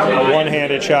toughest one. A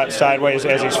one-handed shot sideways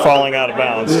as he's falling out of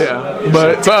bounds. Yeah,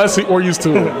 but to us, we're used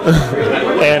to it.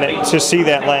 And to see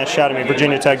that last shot, I mean,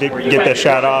 Virginia Tech did get that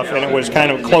shot off, and it was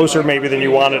kind of closer maybe than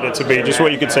you wanted it to be. Just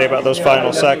what you could say about those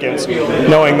final seconds,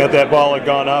 knowing that that ball had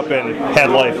gone up and had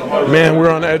life. Man, we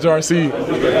were on the edge of our seat.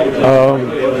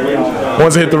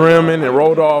 Once it hit the rim and it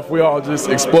rolled off, we all just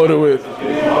exploded with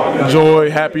joy,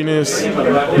 happiness,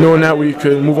 knowing that we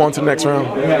could move on to the next round.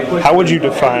 How would you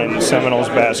define Seminoles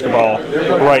basketball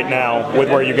right now with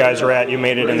where you guys are at? You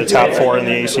made it in the top four in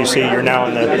the ACC. You're now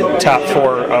in the top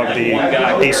four of the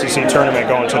ACC tournament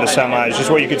going to the semis. Just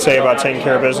what you could say about taking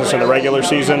care of business in the regular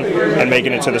season and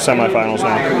making it to the semifinals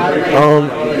now.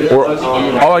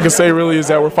 All I can say really is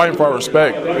that we're fighting for our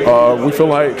respect. We feel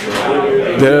like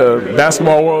the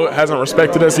basketball world hasn't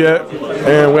respected us yet,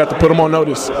 and we have to put them on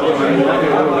notice.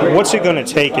 What's it going to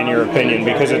take, in your opinion?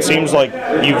 Because it seems like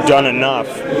you've done enough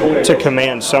to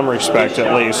command some respect,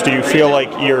 at least. Do you feel like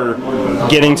you're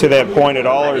getting to that point at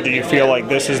all, or do you feel like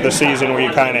this is the season where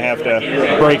you kind of have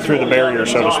to break through the barrier,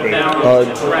 so to speak?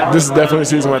 This is definitely a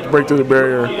season we have to break through the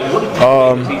barrier.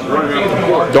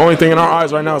 The only thing in our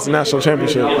eyes right now is the national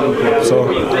championship. So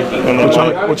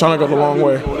we're trying to go the long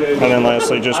way. And then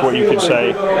lastly, just what you could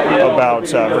say about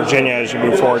Virginia as you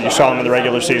move forward. You saw them in the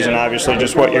regular season, obviously.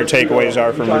 Just what your takeaways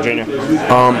are from Virginia.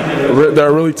 They're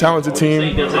a really talented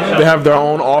team. They have their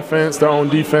own offense, their own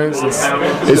defense.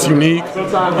 It's unique,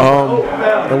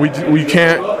 and we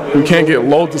can't get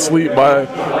lulled to sleep by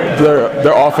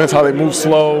their offense, how they move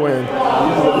slow and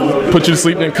put you to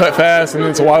sleep and then cut fast, and then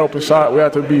it's a wide open shot. We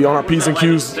have to be on our P's and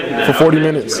Q's for 40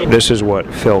 minutes. This is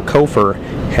what Phil Kofer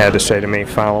had to say to me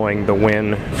following the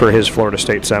win for his Florida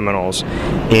State Seminoles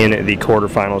in the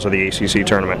quarterfinals of the ACC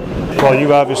tournament. Well,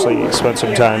 you've obviously spent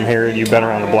some time here. You've been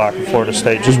around the block of Florida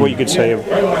State. Just what you could say of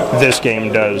this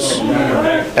game does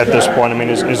at this point. I mean,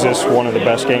 is this one of the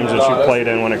best games that you've played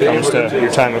in when it comes to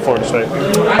your time at Florida State?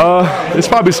 There's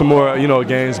probably some more,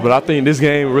 games, but I think this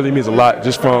game really means a lot,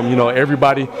 just from,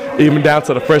 everybody, even down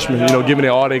to the freshmen, giving it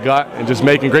all they got and just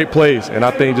making great plays. And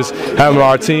I think just having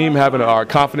our team, having our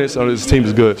confidence on this team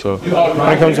is good. good. So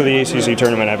when it comes to the ACC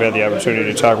tournament, I've had the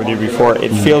opportunity to talk with you before.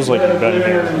 It feels like you've been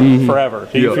here forever.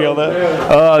 Do you feel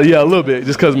that? Yeah, a little bit,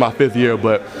 just because of my 5th year.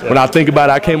 But when I think about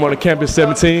it, I came on the campus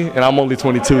 17, and I'm only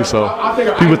 22. So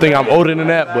people think I'm older than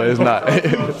that, but it's not.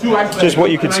 Just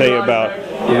what you could say about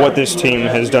what this team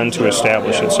has done to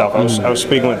establish itself. I was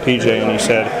speaking with PJ, and he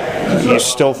said he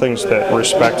still thinks that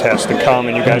respect has to come,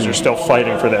 and you guys are still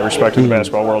fighting for that respect in the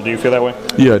basketball world. Do you feel that way?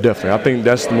 Yeah, definitely. I think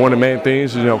that's one of the main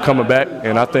things, coming back,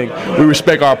 and I think we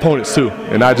respect our opponents too,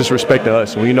 and not just respecting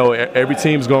us. We know every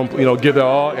team's going to, give their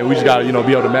all, and we just got to,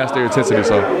 be able to match their intensity.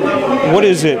 So, what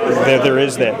is it that there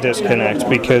is that disconnect?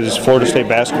 Because Florida State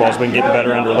basketball has been getting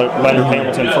better under Leonard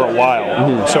Hamilton for a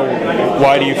while. So,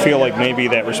 why do you feel like maybe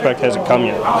that respect hasn't come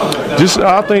yet?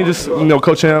 I think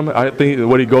Coach Ham, I think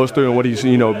what he goes through and what he's,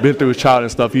 been through his child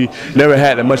and stuff, he never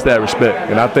had that much of that respect.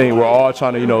 And I think we're all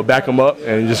trying to, back him up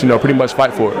and just, pretty much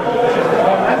fight for it.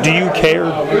 Do you care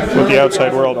what the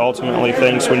outside world ultimately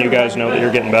thinks when you guys know that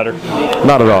you're getting better?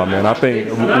 Not at all, man. I think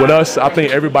with us,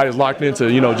 everybody's locked into,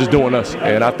 just doing us.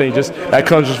 And I think just that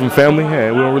comes just from family,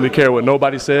 and we don't really care what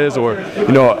nobody says or,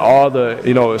 all the,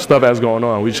 stuff that's going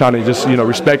on. We're trying to just,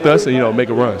 respect us and, make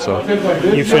a run. So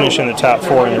you finish in the top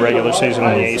 4 in the regular season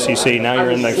in the ACC. Now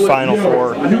you're in the Final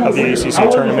 4 of the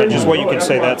ACC tournament. Just what you could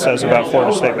say that says about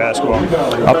Florida State basketball.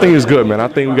 I think it's good, man. I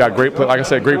think we got great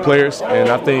players, and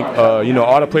I think,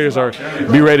 all the players are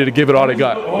be ready to give it all they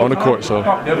got on the court. So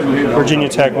Virginia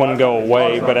Tech wouldn't go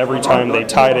away, but every time they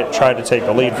tied it, tried to take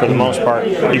the lead for the most part.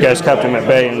 You guys kept them at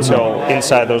bay until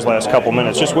inside those last couple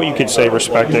minutes. Just what you could say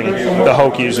respecting the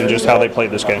Hokies and just how they played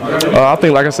this game. I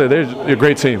think, like I said, they're a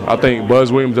great team. I think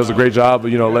Buzz Williams does a great job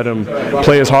of, let them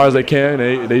play as hard as they can.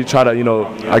 They try to,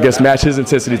 match his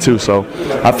intensity too. So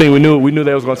I think we knew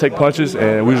they was going to take punches,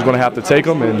 and we was going to have to take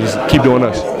them and just keep doing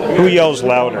us. Who yells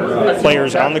louder,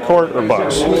 players on the court or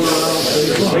Bucks?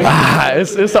 It's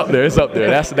up there. It's up there.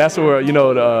 That's where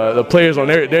the players on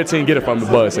their team get it from, the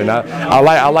Buzz. And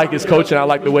I like his coaching. I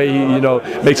like the way he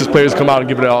makes his players come out and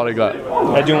give it all they got.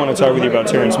 I do want to talk with you about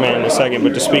Terrence Mann in a second,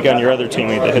 but to speak on your other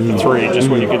teammate that hit the 3, just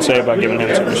what you could say about giving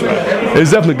him some respect.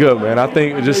 It's definitely good, man. I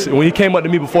think just when he came up to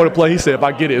me before the play, he said, "If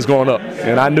I get it, it's going up."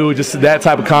 And I knew just that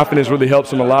type of confidence really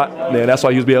helps him a lot, and that's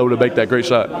why he was able to make that great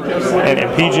shot. And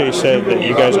PJ said that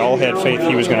you guys all had faith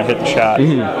he was going to hit the shot.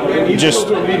 Just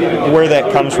where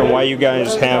that comes from, why you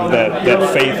guys have that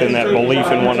faith and that belief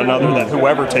in one another that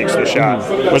whoever takes the shot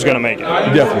was going to make it.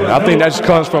 Definitely. I think that just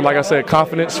comes from, like I said,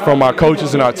 confidence from our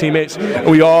coaches and our teammates. And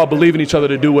we all believe in each other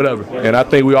to do whatever. And I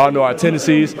think we all know our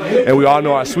tendencies and we all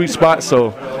know our sweet spots.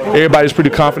 So everybody's pretty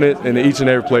confident in each and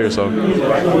every player. So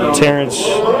Terrence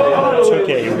took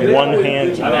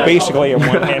basically a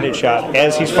one-handed shot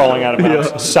as he's falling out of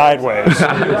bounds sideways,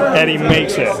 and he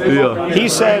makes it. Yeah. He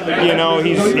said,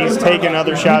 he's taken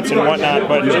other shots and whatnot,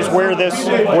 but just where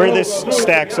this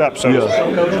stacks up. So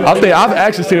I think I've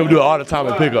actually seen him do it all the time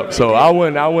in pickup. So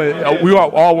we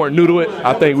all weren't new to it.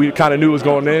 I think we kind of knew it was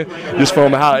going in just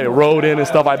from how it rolled in and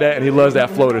stuff like that, and he loves that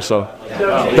floater. So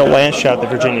the last shot that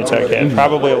Virginia Tech had,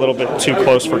 probably a little bit too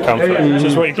close for comfort.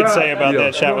 Just what you could say about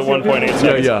that shot with 1.8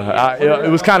 seconds. It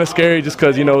was kind of scary just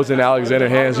because, it's in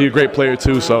Alexander's hands. He's a great player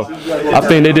too. So I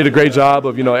think they did a great job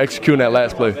of, executing that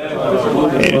last play.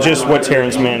 And just what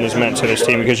Terrence Mann has meant to this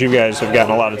team, because you guys have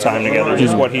gotten a lot of time together,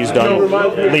 just what he's done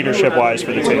leadership-wise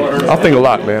for the team. I think a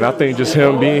lot, man. I think just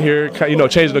him being here,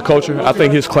 changing the culture. I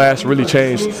think his class really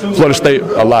changed Florida State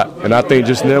a lot. And I think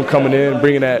just them coming in,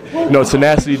 bringing that,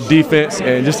 tenacity, defense,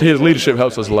 and just his leadership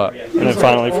helps us a lot. And then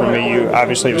finally for me, you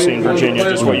obviously have seen Virginia,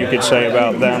 just what you could say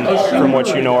about them from what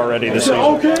you know already this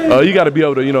season. You got to be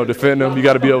able to, defend them. You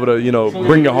got to be able to,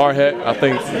 bring your hard hat. I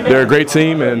think they're a great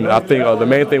team, and I think the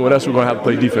main thing with us, we're going to have to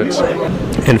play defense.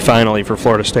 And finally for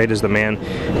Florida State is the man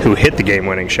who hit the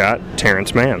game-winning shot,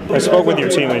 Terrence Mann. I spoke with your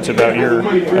teammates about your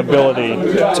ability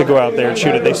to go out there and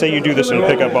shoot it. They say you do this in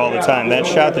pickup all the time. That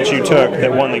shot that you took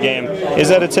that won the game, is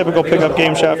that a typical pickup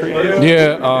game shot for you?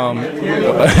 Yeah,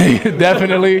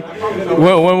 definitely.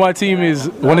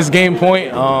 When it's game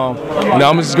point,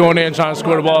 I'm just going there and trying to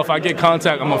score the ball. If I get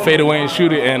contact, I'm going to fade away and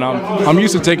shoot it, and I'm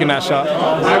used to taking that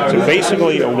shot. So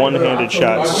basically a one-handed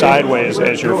shot sideways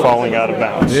as you're falling out of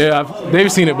bounds. Yeah,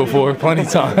 they've seen it before plenty of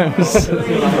times.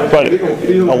 But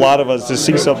a lot of us, to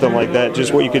see something like that,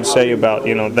 just what you could say about,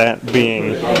 that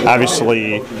being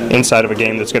obviously inside of a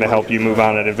game that's going to help you move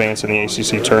on and advance in the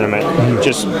ACC tournament.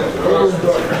 Just,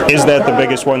 is that the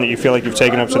biggest one that you feel like you've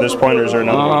taken up to this point, or is there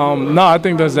another one? No, I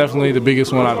think that's definitely the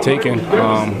biggest one I've taken.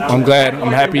 I'm glad.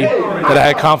 I'm happy that I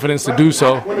had confidence to do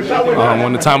so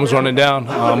when the time was running down.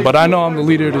 But I know I'm the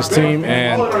leader of this team,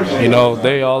 and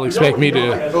they all expect me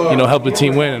to help the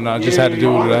team win, and I just had to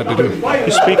do what I had to do.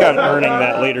 You speak on earning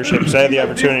that leadership, because I had the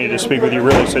opportunity to speak with you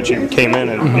really since you came in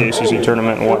the ACC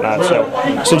tournament and whatnot.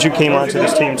 So since you came onto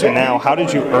this team to now, how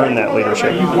did you earn that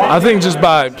leadership? I think just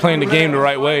by playing the game the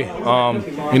right way.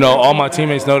 All my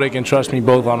teammates know they can trust me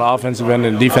both on the offensive end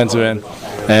and defensive end,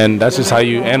 and that's just how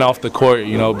you end off the court.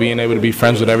 Being able to be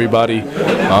friends with everybody,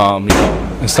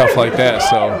 and stuff like that.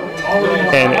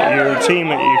 And your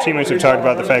teammates have talked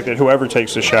about the fact that whoever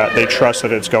takes the shot, they trust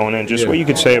that it's going in. Just what you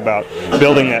could say about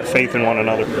building that faith in one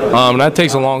another. That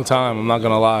takes a long time, I'm not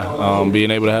going to lie.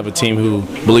 Being able to have a team who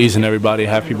believes in everybody,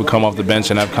 have people come off the bench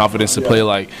and have confidence to play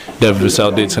like Devin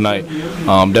Vassell did tonight,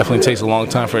 definitely takes a long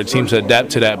time for a team to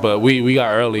adapt to that. But we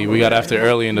got early. We got after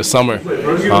early in the summer.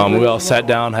 We all sat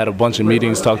down, had a bunch of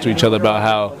meetings, talked to each other about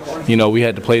how we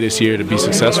had to play this year to be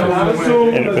successful.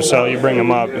 And Vassell, you bring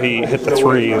him up, he hit the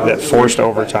three that forced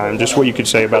overtime. Just what you could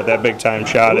say about that big-time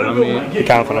shot and the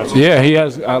confidence. Yeah, he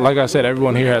has, like I said,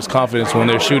 everyone here has confidence when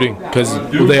they're shooting because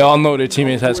they all know their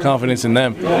teammates has confidence in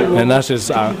them. And that's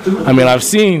just, I've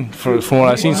seen, from what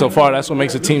I've seen so far, that's what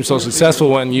makes a team so successful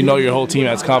when you know your whole team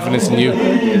has confidence in you.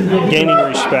 Gaining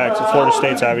respect, Florida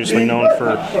State's obviously known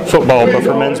for football, but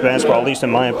for men's basketball, at least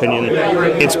in my opinion,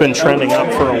 it's been trending up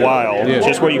for a while. Yeah.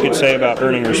 Just what you could say about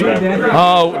earning respect.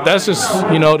 That's just,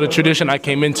 the tradition I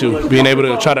came into, being able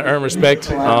to try to earn respect.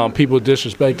 People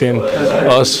disrespecting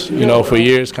us, for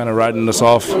years, kind of writing us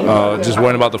off, just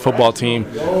worrying about the football team,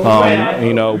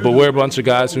 but we're a bunch of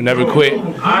guys who never quit,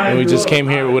 and we just came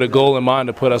here with a goal in mind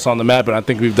to put us on the map, and I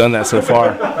think we've done that so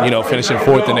far, finishing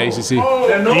 4th in the ACC.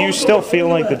 Do you still feel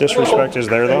like the disrespect is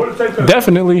there, though?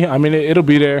 Definitely. It'll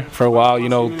be there for a while.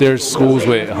 There's schools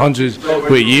with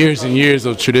with years and years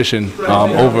of tradition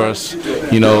over us.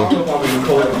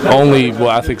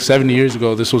 I think 70 years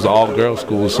ago, this was an all-girls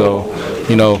school, so,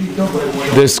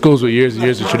 there's schools with years and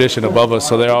years of tradition above us,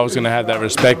 so they're always going to have that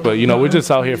respect, but, we're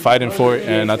just out here fighting for it,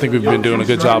 and I think we've been doing a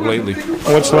good job lately.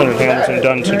 What's Leonard Hamilton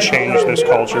done to change this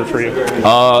culture for you?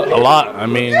 A lot.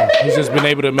 He's just been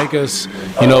able to make us,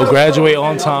 graduate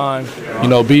on time,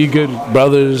 be good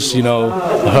brothers,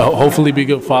 hopefully be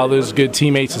good fathers, good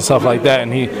teammates and stuff like that,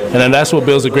 and then that's what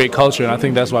builds a great culture, and I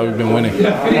think that's why we've been winning.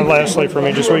 And lastly for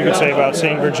me, just what you could say about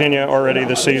seeing Virginia already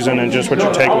this season and just what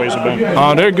your takeaways have been.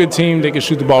 They're a good team. They can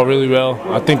shoot the ball really well.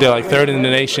 I think they're like 3rd in the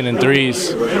nation in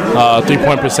threes,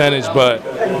 3-point percentage, but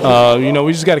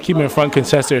we just got to keep them in front,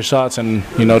 contest their shots, and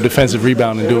defensive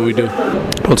rebound and do what we do.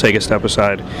 We'll take a step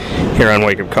aside here on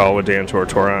Wake Up Call with Dan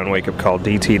Tortora on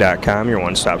wakeupcalldt.com, your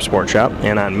one-stop sports shop,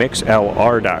 and on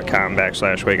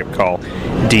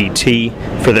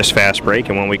mixlr.com/wakeupcalldt for this fast break.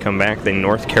 And when we come back, the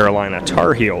North Carolina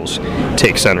Tar Heels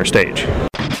take center stage.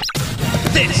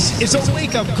 This is a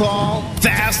Wake Up Call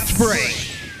Fast Break.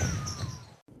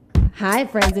 Hi,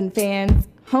 friends and fans.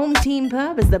 Home Team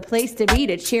Pub is the place to be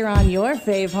to cheer on your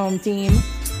fave home team.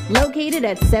 Located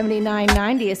at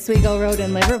 7990 Oswego Road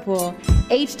in Liverpool,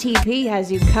 HTP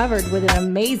has you covered with an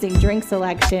amazing drink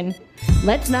selection.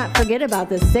 Let's not forget about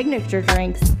the signature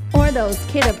drinks or those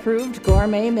kid-approved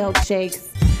gourmet milkshakes.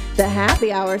 The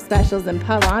happy hour specials and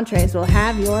pub entrees will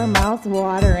have your mouth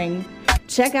watering.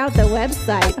 Check out the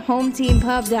website,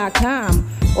 hometeampub.com,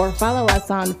 or follow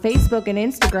us on Facebook and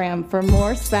Instagram for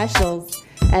more specials.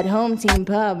 At Home Team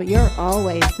Pub, you're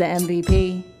always the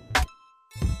MVP.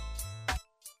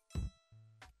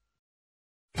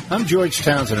 I'm George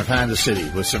Townsend of Honda City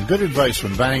with some good advice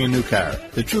when buying a new car.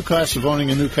 The true cost of owning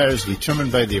a new car is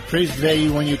determined by the appraised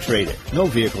value when you trade it. No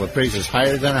vehicle appraises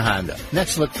higher than a Honda.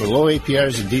 Next, look for low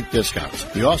APRs and deep discounts.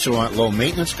 You also want low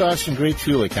maintenance costs and great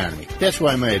fuel economy. That's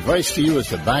why my advice to you is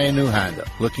to buy a new Honda.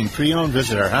 Looking pre-owned,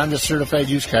 visit our Honda Certified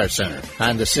Used Car Center.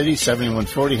 Honda City,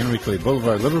 7140 Henry Clay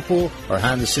Boulevard, Liverpool, or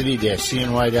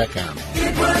HondaCity-CNY.com.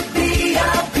 It would be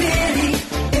a pity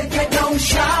if you don't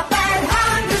shop at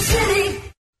Honda City.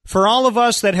 For all of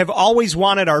us that have always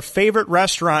wanted our favorite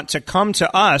restaurant to come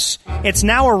to us, it's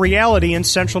now a reality in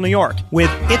Central New York with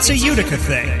It's a Utica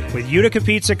Thing, with Utica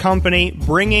Pizza Company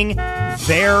bringing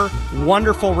their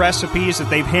wonderful recipes that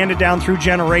they've handed down through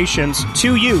generations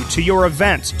to you, to your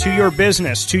event, to your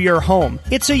business, to your home.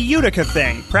 It's a Utica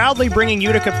Thing, proudly bringing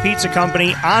Utica Pizza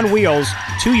Company on wheels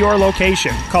to your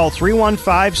location. Call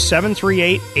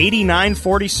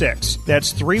 315-738-8946.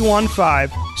 That's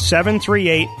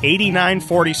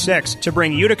 315-738-8946 to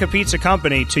bring Utica Pizza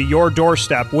Company to your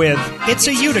doorstep with It's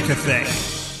a Utica Thing.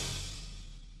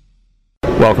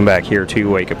 Welcome back here to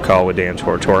Wake Up Call with Dan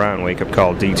Tortora on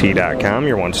wakeupcalldt.com,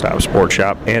 your one-stop sports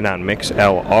shop, and on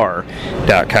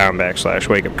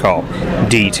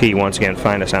mixlr.com/wakeupcalldt. Once again,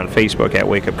 find us on Facebook at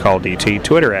wakeupcalldt,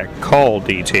 Twitter at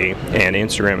calldt, and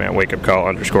Instagram at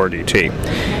wakeupcall_DT.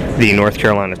 The North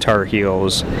Carolina Tar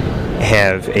Heels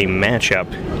have a matchup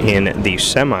in the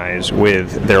semis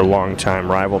with their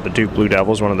longtime rival, the Duke Blue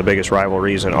Devils, one of the biggest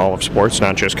rivalries in all of sports,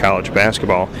 not just college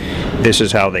basketball. This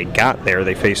is how they got there.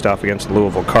 They faced off against the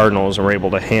Louisville Cardinals and were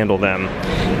able to handle them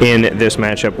in this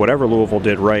matchup. Whatever Louisville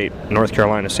did right, North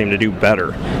Carolina seemed to do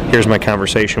better. Here's my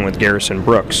conversation with Garrison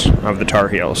Brooks of the Tar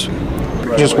Heels.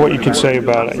 Just what you could say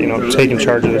about taking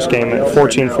charge of this game at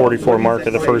 14:44 mark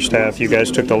of the first half. You guys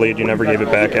took the lead. You never gave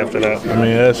it back after that. I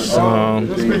mean, that's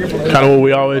kind of what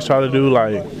we always try to do.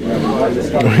 Like,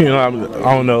 I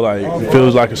don't know. Like, it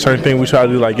feels like a certain thing we try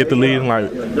to do, like get the lead and like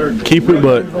keep it.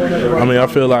 But I mean, I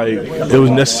feel like it was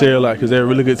necessary, like, because they're a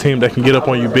really good team that can get up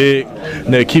on you big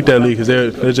and they keep that lead because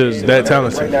they're just that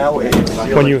talented.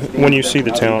 When you see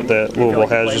the talent that Louisville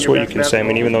has, just what you can say. I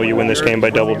mean, even though you win this game by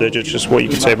double digits, just what you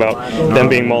can say about them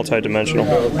being multi-dimensional.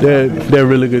 They're a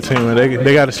really good team, and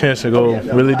they got a chance to go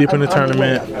really deep in the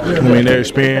tournament. I mean, they're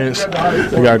experienced.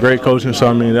 They got great coaching, so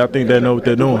I mean, I think they know what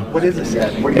they're doing.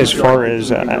 As far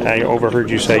as I overheard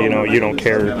you say, you don't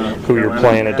care who you're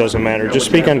playing, it doesn't matter. Just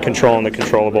speak on controlling the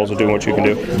controllables and doing what you can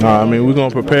do. I mean, we're gonna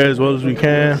prepare as well as we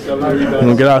can. We're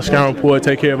gonna get our scouting report,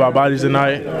 take care of our bodies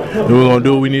tonight, and we're gonna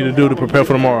do what we need to do to prepare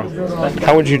for tomorrow.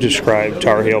 How would you describe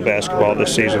Tar Heel basketball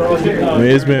this season? I mean,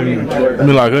 it's been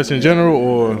like us in general,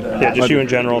 or just like, you in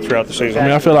general throughout the season. I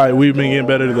mean, I feel like we've been getting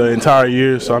better the entire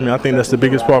year, so I mean, I think that's the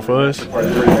biggest part for us.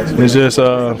 It's just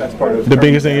the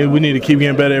biggest thing is we need to keep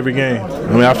getting better every game.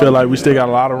 I mean, I feel like we still got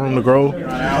a lot of room to grow,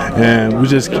 and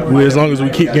as long as we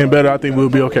keep getting better, I think we'll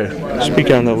be okay. Speak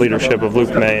on the leadership of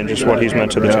Luke May and just what he's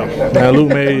meant to the team. Now, Luke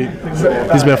May,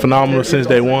 he's been phenomenal since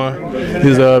day one.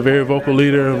 He's a very vocal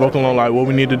leader, vocal on like what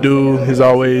we need to do. He's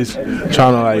always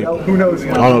trying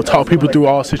to talk people through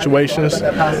all situations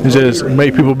and just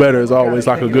make people better. Is always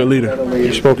like a good leader.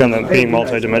 You spoke on being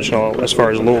multidimensional as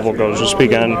far as Louisville goes. Just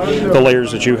speak on the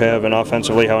layers that you have and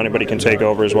offensively how anybody can take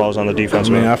over as well as on the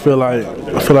defensive end. I feel like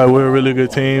we're a really good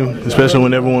team, especially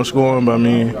when everyone's scoring. But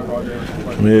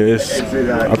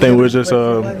I think we're just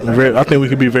I think we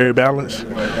could be very balanced.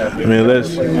 I mean,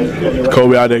 let's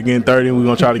Kobe out there getting 30, and we're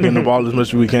gonna try to get in the ball as much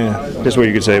as we can. That's what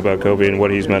you could say about Kobe and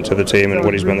what he's meant to the team and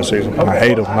what he's been this season. I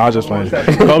hate him. I was just playing.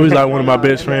 Kobe's like one of my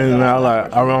best friends, and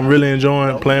I'm really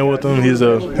enjoying playing with him. He's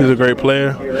a great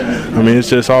player. I mean, it's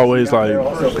just always like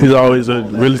he's always a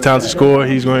really talented scorer.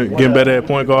 He's going to get better at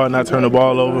point guard, not turn the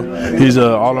ball over. He's an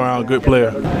all-around good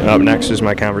player. Up next is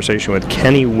my conversation with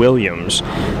Kenny Williams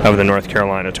of the North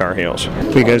Carolina Tar Heels.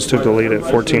 You guys took the lead at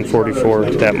 14:44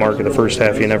 at that mark of the first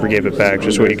half. You never gave it back.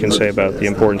 Just what you can say about the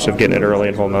importance of getting it early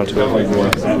and holding on to it.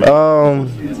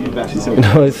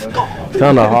 It's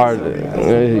kind of hard.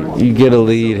 You get a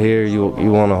lead here, you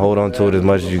want to hold on to it as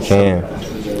much as you can.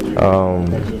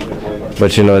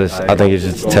 But I think it's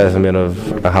just a testament of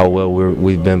how well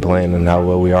we've been playing and how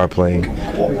well we are playing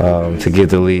to get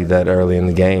the lead that early in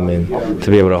the game and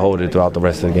to be able to hold it throughout the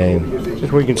rest of the game.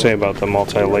 What you can say about the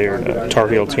multi-layered Tar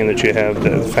Heel team that you have,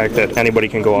 the fact that anybody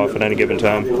can go off at any given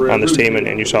time on this team,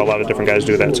 and you saw a lot of different guys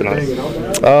do that tonight.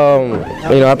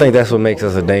 I think that's what makes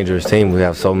us a dangerous team. We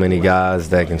have so many guys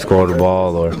that can score the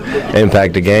ball or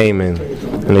impact the game, and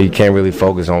you can't really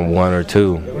focus on one or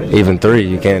two, even three.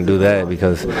 You can't do that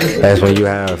because that's when you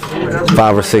have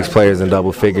 5 or 6 players in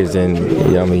double figures, and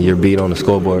you're beat on the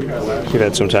scoreboard. You've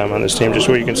had some time on this team. Just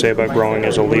what you can say about growing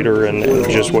as a leader and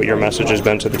just what your message has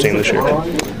been to the team this year.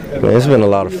 It's been a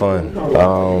lot of fun.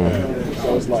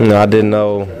 I didn't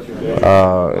know.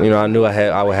 I knew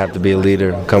I would have to be a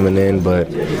leader coming in, but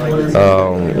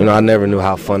I never knew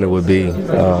how fun it would be.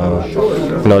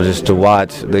 Just to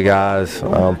watch the guys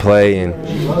play and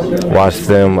watch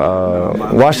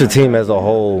the team as a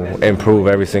whole improve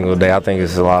every single day. I think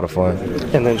it's a lot of fun.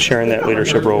 And then sharing that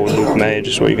leadership role with Luke May,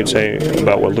 just what you could say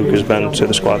about what Luke has been to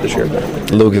the squad this year.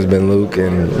 Luke has been Luke,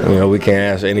 and we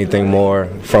can't ask anything more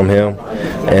from him.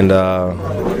 And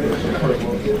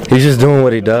he's just doing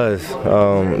what he does,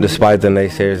 despite the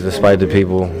naysayers, despite the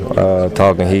people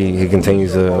talking. He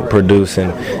continues to produce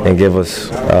and give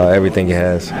us everything he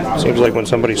has. Seems like when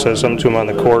somebody says something to him on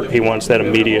the court, he wants that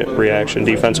immediate reaction,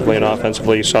 defensively and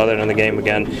offensively. You saw that in the game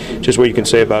again. Just what you can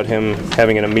say about him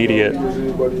having an immediate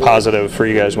positive for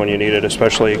you guys when you need it,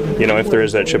 especially if there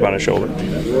is that chip on his shoulder.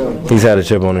 He's had a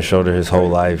chip on his shoulder his whole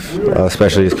life,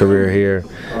 especially his career here,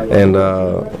 and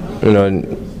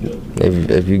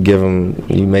if you give him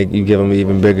an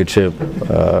even bigger chip,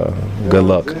 good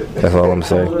luck. That's all I'm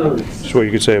saying. Just what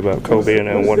you could say about Kobe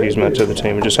and what he's meant to the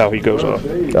team and just how he goes off.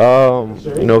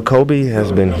 Kobe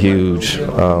has been huge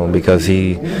because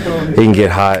he can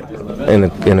get hot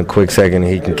in a quick second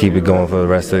and he can keep it going for the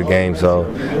rest of the game. So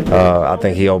I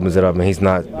think he opens it up, and he's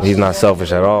not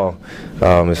selfish at all.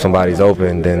 If somebody's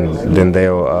open, then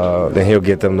he'll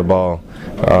get them the ball.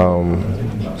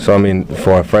 So, I mean,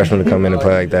 for a freshman to come in and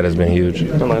play like that has been huge.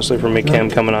 And lastly, for me, Cam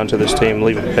coming onto this team,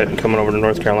 leaving Pitt and coming over to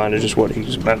North Carolina, just what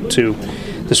he's meant to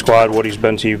the squad, what he's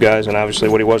been to you guys, and obviously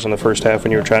what he was in the first half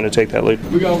when you were trying to take that lead.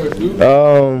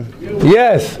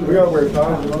 Yes.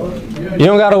 You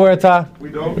don't got to wear a tie?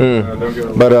 We don't.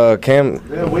 But Cam,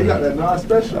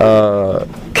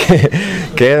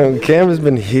 Cam has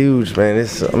been huge, man.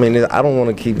 I don't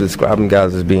want to keep describing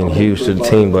guys as being huge to the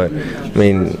team, but I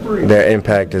mean their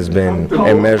impact has been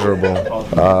immeasurable.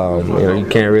 You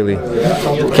can't really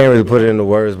put it into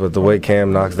words, but the way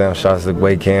Cam knocks down shots, the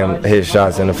way Cam hits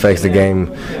shots and affects the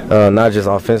game, not just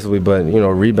offensively, but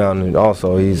rebounding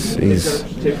also. He's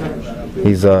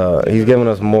given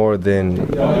us more than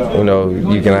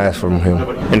you can ask from him.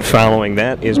 And following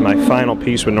that is my final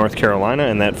piece with North Carolina,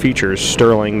 and that features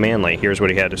Sterling Manley. Here's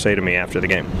what he had to say to me after the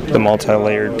game. The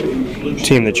multi-layered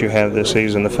team that you have this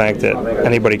season, the fact that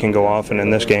anybody can go off, and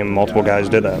in this game, multiple guys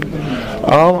did that.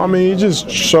 It just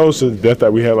shows the depth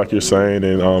that we have, like you're saying,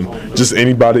 and just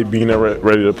anybody being there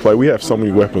ready to play. We have so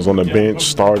many weapons on the bench,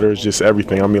 starters, just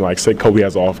everything. Say Kobe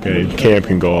has an off game, Cam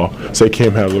can go off. Say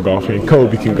Cam has an off game,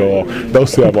 Kobe can go off.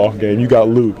 Those two have off game. You got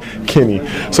Luke, Kenny.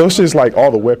 So it's just like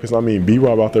all the weapons.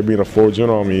 B-Rob out there being a floor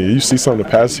general. You see some of the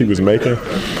passes he was making.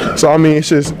 So it's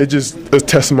just a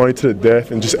testimony to the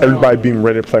depth and just everybody being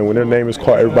ready to play. When their name is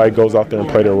called, everybody goes out there and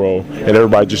play their role, and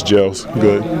everybody just gels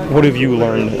good. What have you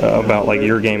learned about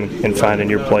your game and finding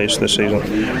your place this season?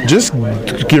 Just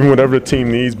giving whatever the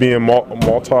team needs, being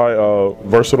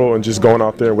multi-versatile, and just going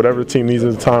out there, whatever the team needs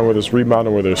at the time, whether it's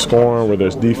rebounding, whether it's scoring, whether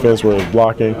it's defense, whether it's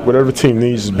blocking, whatever the team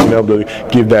needs, just being able to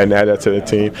give that and add that to the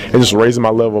team, and just raising my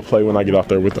level of play when I get out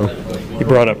there with them. You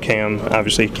brought up Cam.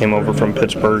 Obviously, he came over from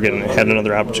Pittsburgh and had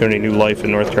another opportunity, new life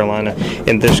in North Carolina.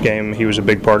 In this game, he was a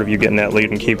big part of you getting that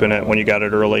lead and keeping it when you got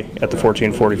it early at the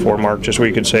 14:44 mark. Just what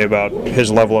you could say about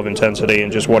his level of intensity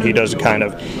and just what he does to kind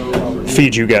of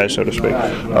feed you guys, so to speak.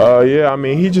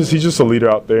 He's just a leader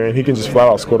out there, and he can just flat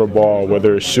out score the ball,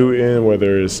 whether it's shooting,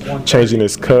 whether it's changing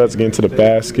his cuts, getting to the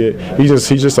basket. He's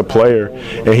just a player,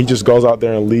 and he just goes out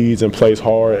there and leads and plays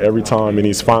hard every time, and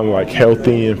he's finally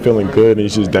healthy and feeling good, and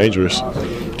he's just dangerous.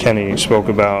 Kenny spoke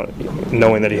about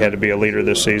knowing that he had to be a leader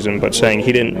this season, but saying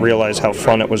he didn't realize how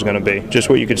fun it was going to be. Just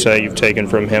what you could say you've taken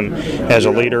from him as a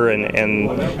leader,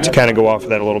 and to kind of go off of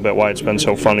that a little bit, why it's been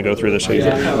so fun to go through this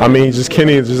season.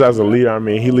 Kenny is just as a leader.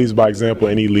 He leads by example,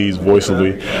 and he leads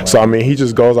voicefully. So he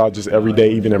just goes out just every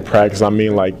day, even in practice.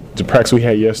 The practice we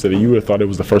had yesterday, you would have thought it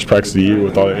was the first practice of the year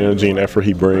with all the energy and effort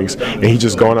he brings, and he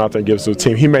just going out there and gives to the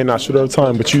team. He may not shoot all the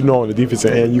time, but on the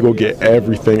defensive end, you go get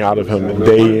everything out of him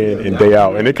day in and day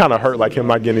out. And it kind of hurt him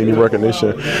not getting any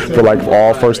recognition for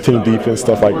all first team defense,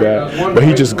 stuff like that. But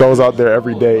he just goes out there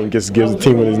every day and just gives the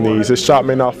team what his needs. His shot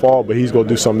may not fall, but he's going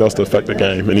to do something else to affect the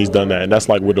game, and he's done that. And that's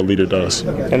what a leader does.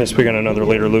 And speaking of another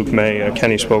leader, Luke May,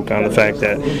 Kenny spoke on the fact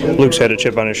that Luke's had a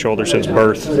chip on his shoulder since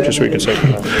birth. Just so we could say.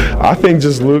 I think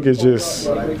Luke is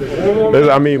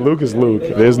Luke is Luke.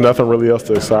 There's nothing really else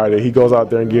to excite it. He goes out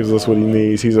there and gives us what he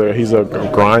needs. He's a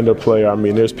grinder player.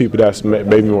 There's people that's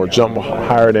maybe more jump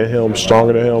higher than him,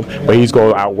 stronger than him, but he's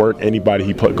going to outwork anybody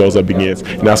he goes up against,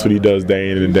 and that's what he does day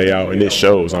in and day out, and it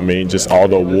shows. Just all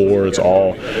the awards,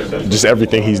 just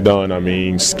everything he's done.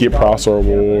 Skip Prosser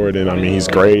Award, and he's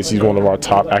great. He's one of our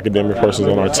top academic persons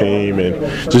on our team, and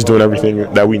just doing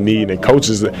everything that we need. And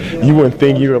coaches, you wouldn't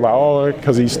think you were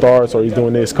because he starts or he's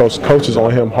doing this. Coaches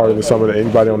on him harder than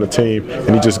anybody on the team,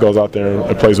 and he just goes out there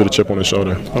and plays with a chip on his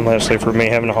shoulder. And lastly, for me,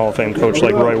 having a Hall of Fame coach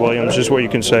like Roy Williams, just what you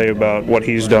can say about what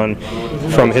he's done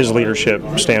from his leadership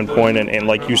standpoint, and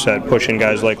like you said, pushing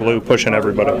guys like Luke, pushing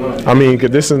everybody.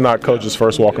 This is not coach's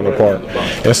first walk in the park,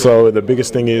 and so the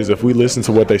biggest thing is if we listen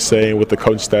to what they say and what the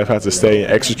coaching staff has to say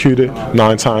and execute it,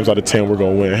 9 times out of 10 we're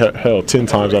going to win. Hell, 10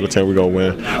 times out of 10 we're going to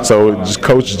win. So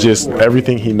coach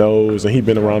everything he knows, and he's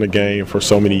been around the game for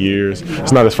so many years.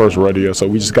 It's not his first rodeo, so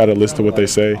we just got to listen to what they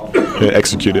say and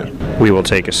execute it. We will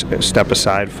take a step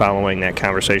aside following that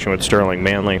conversation with Sterling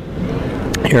Manley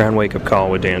here on Wake Up Call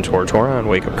with Dan Tortora on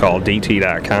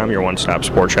wakeupcalldt.com, your one-stop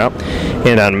sports shop,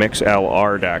 and on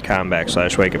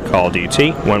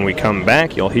mixlr.com/wakeupcalldt. When we come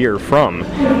back, you'll hear from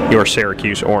your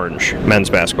Syracuse Orange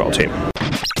men's basketball team.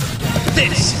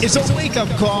 This is a Wake Up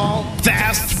Call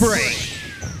Fast Break.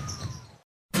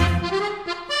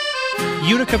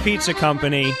 Utica Pizza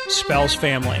Company spells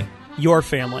family. Your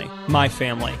family, my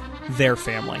family, their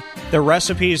family. The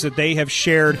recipes that they have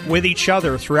shared with each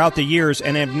other throughout the years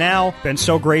and have now been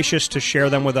so gracious to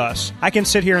share them with us. I can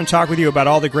sit here and talk with you about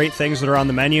all the great things that are on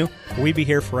the menu, but we'd be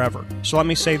here forever. So let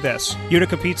me say this.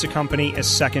 Utica Pizza Company is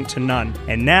second to none.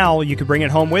 And now you can bring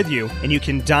it home with you and you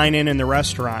can dine in the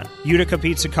restaurant.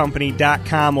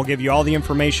 UticaPizzaCompany.com will give you all the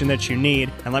information that you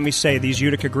need. And let me say, these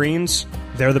Utica greens,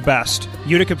 they're the best.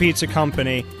 Utica Pizza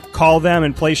Company. Call them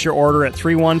and place your order at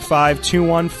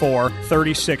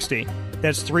 315-214-3060.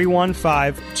 That's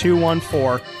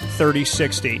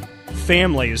 315-214-3060.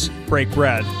 Families break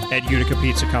bread at Utica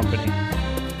Pizza Company.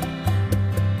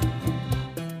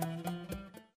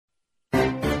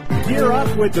 Gear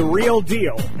up with the real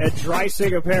deal at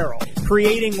Dreisig Apparel,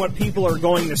 creating what people are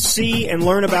going to see and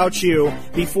learn about you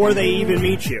before they even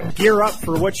meet you. Gear up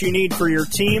for what you need for your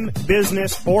team,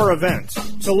 business, or event.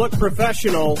 To look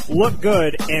professional, look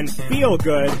good, and feel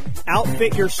good,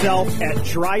 outfit yourself at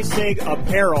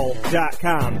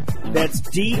DreisigApparel.com. That's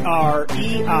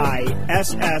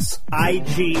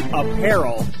DREISSIG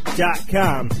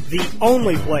Apparel.com. The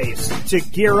only place to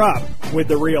gear up with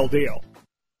the real deal.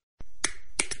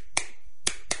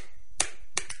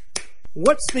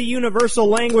 What's the universal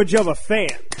language of a fan?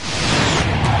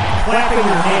 Clapping your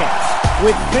hands.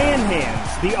 With Fan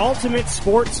Hands, the ultimate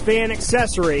sports fan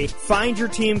accessory, find your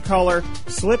team color,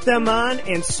 slip them on,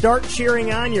 and start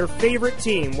cheering on your favorite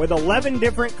team with 11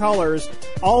 different colors,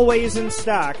 always in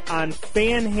stock on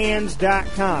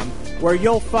fanhands.com, where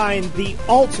you'll find the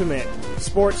ultimate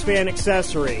sports fan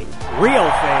accessory. Real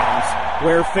fans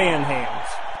wear Fan Hands.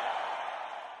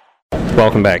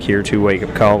 Welcome back here to Wake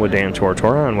Up Call with Dan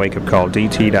Tortora on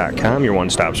wakeupcalldt.com, your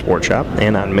one-stop sports shop,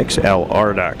 and on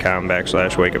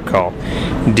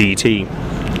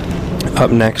mixlr.com/wakeupcalldt. Up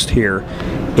next here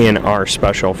in our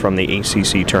special from the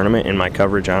ACC tournament, in my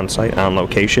coverage on site, on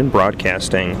location,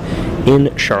 broadcasting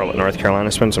in Charlotte, North Carolina.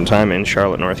 Spent some time in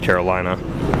Charlotte, North Carolina.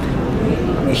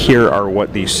 Here are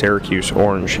what the Syracuse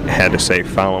Orange had to say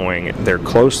following their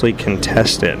closely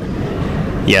contested,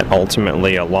 yet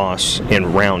ultimately a loss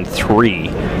in round 3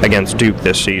 against Duke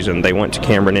this season. They went to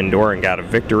Cameron Indoor and got a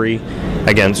victory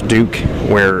against Duke,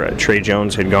 where Trey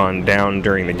Jones had gone down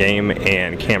during the game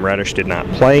and Cam Reddish did not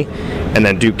play. And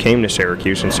then Duke came to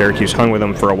Syracuse, and Syracuse hung with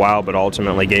them for a while, but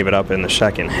ultimately gave it up in the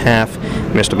second half.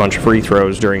 Missed a bunch of free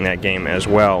throws during that game as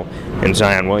well, and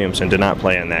Zion Williamson did not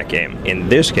play in that game. In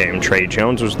this game, Trey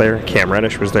Jones was there, Cam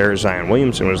Reddish was there, Zion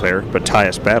Williamson was there, but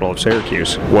Tyus Battle of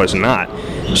Syracuse was not,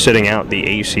 sitting out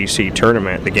the ACC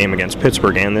tournament, the game against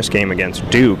Pittsburgh and this game against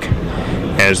Duke,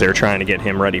 as they're trying to get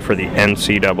him ready for the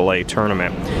NCAA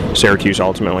tournament. Syracuse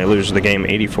ultimately loses the game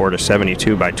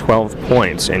 84-72 by 12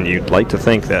 points, and you'd like to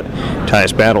think that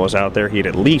Tyus Battle is out there, he'd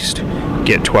at least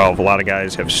get 12. A lot of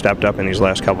guys have stepped up in these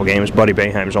last couple games. Buddy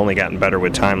Boeheim's only gotten better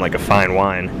with time, like a fine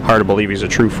wine. Hard to believe he's a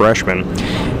true freshman.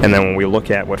 And then when we look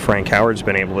at what Frank Howard's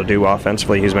been able to do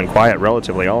offensively, he's been quiet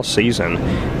relatively all season,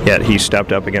 yet he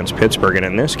stepped up against Pittsburgh. And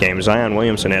in this game, Zion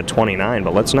Williamson had 29,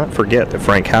 but let's not forget that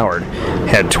Frank Howard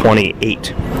had 28.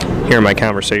 Here are my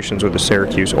conversations with the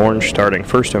Syracuse Orange, starting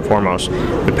first and foremost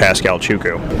with Pascal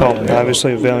Chukwu. Well,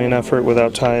 obviously a valiant effort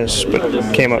without Tyus, but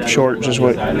came up short. Just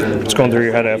what's going through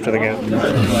your head after the game?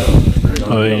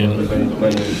 I mean,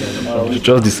 it's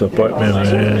just disappointment,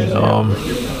 man.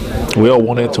 We all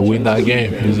wanted to win that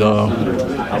game.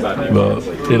 But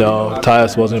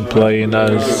Tyus wasn't playing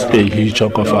as a huge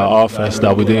chunk of our offense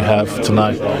that we didn't have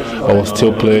tonight. But we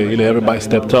still play. Everybody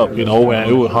stepped up. We hung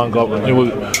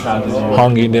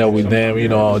in there with them.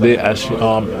 They actually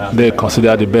they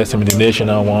considered the best team in the nation,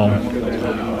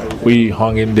 and we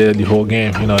hung in there the whole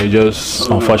game. It just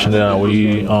unfortunate that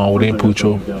we didn't pull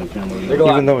through.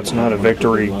 Even though it's not a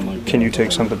victory, can you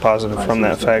take something positive from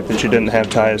that fact that you didn't have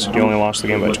Tyus and you only lost the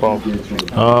game by 12?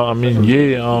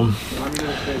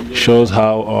 Shows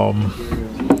how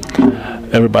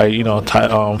everybody,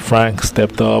 Frank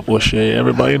stepped up, O'Shea,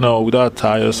 everybody, without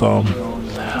Tyus,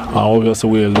 obviously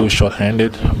we're a little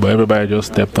short-handed, but everybody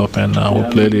just stepped up and we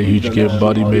played a huge game.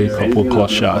 Buddy made a couple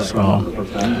clutch shots.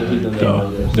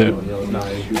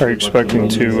 Are you expecting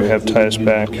to have Tyus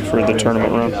back for the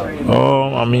tournament run?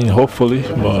 Hopefully,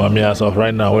 but as of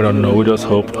right now, we don't know. We just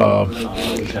hope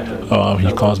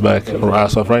he comes back.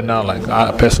 As of right now,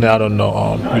 I don't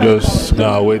know. We just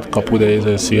wait a couple of days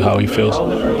and see how he feels.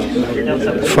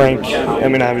 Frank,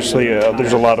 obviously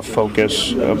there's a lot of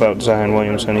focus about Zion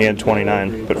Williamson. He had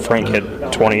 29, but Frank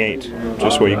had 28.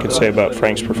 Just what you could say about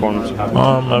Frank's performance.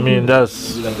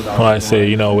 That's what I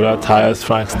say. Without Tyus,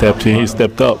 Frank stepped in. He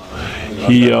stepped up.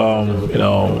 He,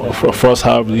 for first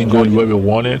half didn't go the way we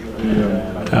wanted.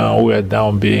 We were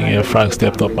down big, and Frank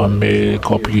stepped up and made a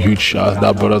couple huge shots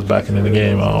that brought us back into the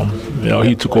game.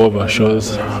 He took over, showed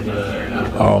us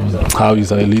how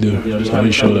he's a leader. So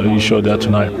he showed that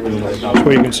tonight. So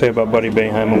what you can say about Buddy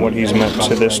Boeheim and what he's meant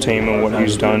to this team and what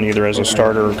he's done either as a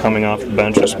starter or coming off the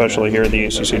bench, especially here at the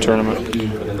ACC tournament?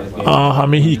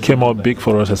 He came out big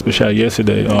for us, especially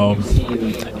yesterday.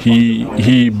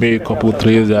 He made a couple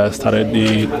threes that started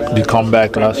the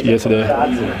comeback yesterday,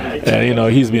 and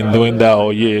he's been doing that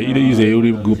all year. He's a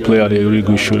really good player, a really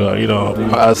good shooter.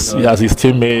 As his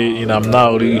teammate, I'm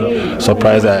not really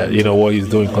surprised at what he's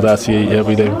doing because I see it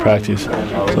every day in practice.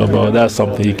 So, but that's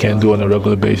something he can do on a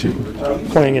regular basis.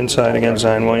 Playing inside against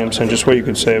Zion Williamson, just what you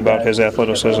could say about his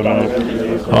athleticism.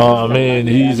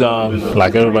 He's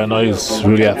like everybody knows, he's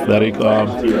really athletic.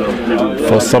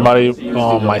 For somebody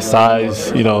my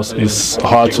size, it's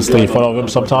hard to stay in front of him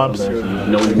sometimes.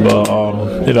 But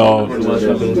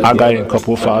I got in a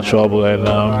couple of foul trouble, and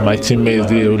my teammates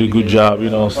did a really good job.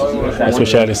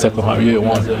 Especially in the second half.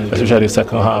 Especially in the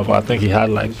second half. I think he had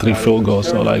like 3 field goals.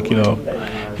 So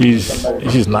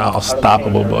he's not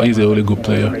unstoppable, but he's a really good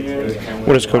player.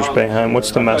 What is Coach Boeheim?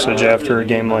 What's the message after a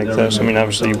game like this?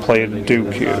 Obviously you played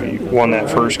Duke, you won that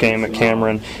first game at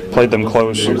Cameron, played them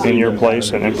close in your place,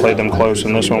 and played them close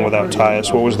in this one without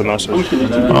Tyus. What was the message?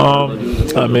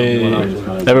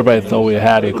 Everybody thought we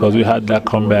had it because we had that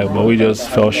comeback, but we just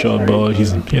fell short. But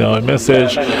his,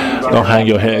 message: don't hang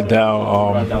your head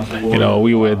down.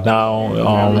 We were down.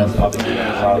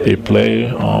 A player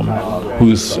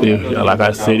who's, like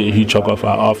I said, he choked off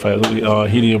our offense.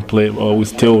 He didn't play, but we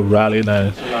still rallied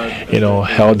and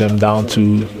held them down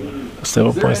to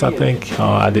 7 points, I think.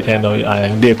 At the end of it,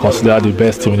 and they consider the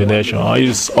best team in the nation.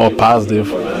 It's all positive,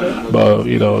 but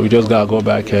we just gotta go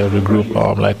back and regroup.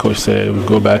 Like Coach said, we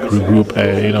go back, regroup,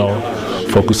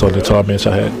 and focus on the tournaments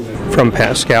ahead. From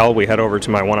Pascal, we head over to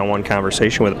my one-on-one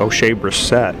conversation with O'Shea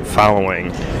Brissett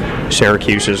following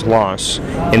Syracuse's loss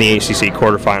in the ACC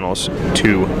quarterfinals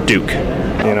to Duke.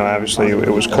 Obviously it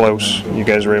was close. You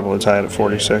guys were able to tie it at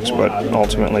 46, but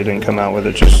ultimately didn't come out with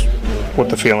it. Just what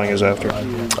the feeling is after.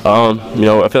 I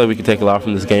feel like we can take a lot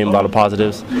from this game, a lot of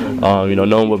positives.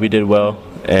 Knowing what we did well,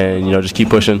 and just keep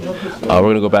pushing. We're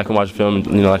gonna go back and watch the film,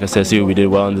 and like I said, see what we did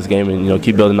well in this game, and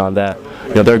keep building on that.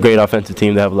 They're a great offensive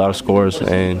team. They have a lot of scores,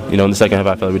 and in the second half,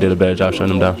 I feel like we did a better job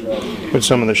shutting them down. With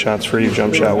some of the shots for you,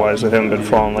 jump shot wise, that haven't been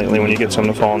falling lately, when you get some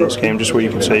to fall in this game, just what you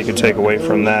can say you could take away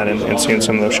from that and seeing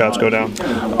some of those shots go down?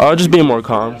 Just being more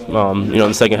calm. In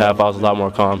the second half, I was a lot more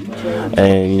calm,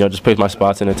 and just picked my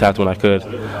spots and attacked when I could.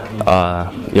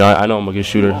 I know I'm a good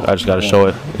shooter. I just got to show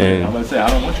it, and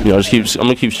I'm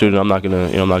gonna keep shooting. I'm not gonna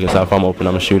stop. If I'm open,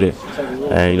 I'm gonna shoot it.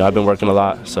 And I've been working a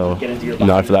lot, so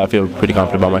I feel pretty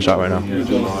confident about my shot right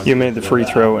now. You made the free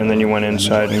throw, and then you went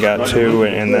inside and got 2,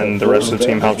 and then the rest of the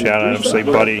team helped you out. Obviously,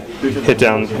 Buddy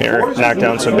knocked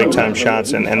down some big time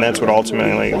shots, and that's what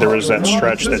ultimately there was that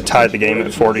stretch that tied the game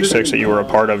at 46 that you were a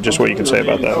part of. Just what you can say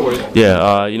about that?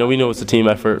 Yeah, we knew it's a team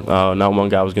effort. Not one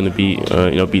guy was going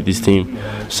to beat this team.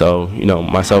 So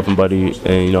myself and Buddy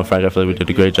and Frank, I feel like we did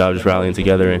a great job just rallying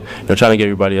together and trying to get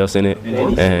everybody else in it,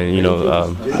 and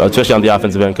especially on the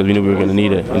offensive end because we knew we were going to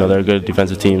need it. They're a good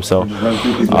defensive team, so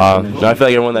I feel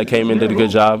like everyone that came in did a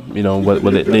good job. They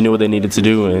knew what they needed to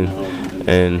do,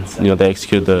 and they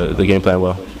executed the game plan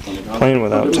well. Playing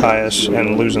without Tyus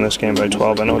and losing this game by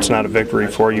 12, I know it's not a victory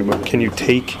for you, but can you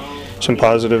take some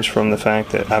positives from the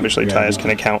fact that obviously Tyus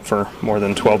can account for more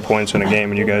than 12 points in a game,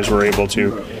 and you guys were able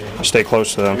to stay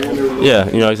close to them? Yeah,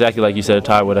 exactly like you said,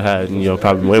 Ty would have had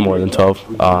probably way more than 12.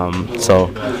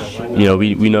 So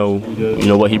we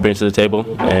know what he brings to the table,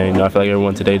 and I feel like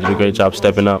everyone today did a great job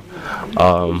stepping up.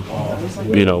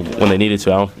 When they needed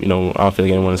to. I don't feel like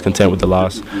anyone is content with the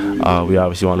loss. We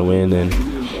obviously want to win, and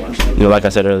like I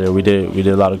said earlier, we did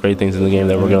a lot of great things in the game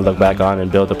that we're going to look back on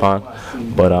and build upon.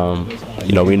 But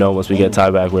we know once we get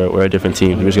Ty back, we're a different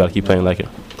team. We just got to keep playing like it.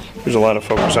 There's a lot of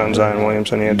focus on Zion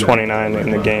Williamson. He had 29 in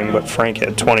the game, but Frank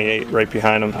had 28 right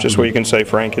behind him. Just what you can say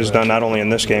Frank has done not only in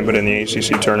this game, but in the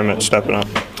ACC tournament, stepping up.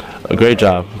 A great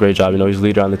job. He's a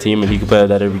leader on the team, and he can play like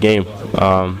that every game.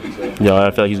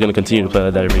 I feel like he's going to continue to play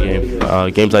like that every game.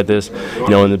 Games like this,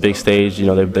 in the big stage,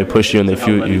 they push you and they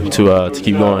fuel you to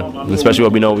keep going. And especially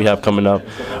what we know we have coming up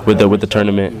with the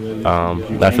tournament.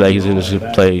 I feel like he's going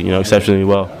to play, exceptionally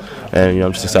well. And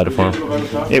I'm just excited for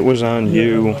him. It was on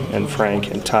you and Frank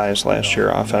and Tyus last year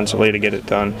offensively to get it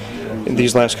done.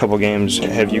 these last couple games,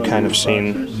 have you kind of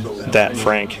seen that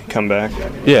Frank come back?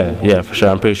 Yeah, for sure.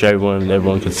 I'm pretty sure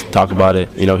everyone can talk about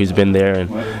it. You know, he's been there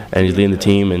and he's leading the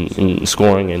team and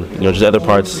scoring and just other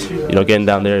parts. Getting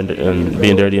down there and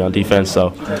being dirty on defense.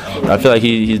 So I feel like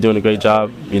he's doing a great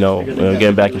job.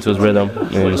 Getting back into his rhythm,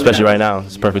 and especially right now,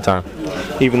 it's the perfect time.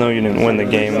 Even though you didn't win the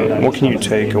game, what can you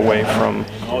take away from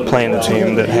playing a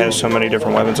team that has so many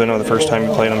different weapons? I know the first time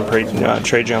you played them,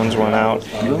 Trey Jones went out,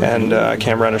 and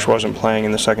Cam Reddish wasn't playing,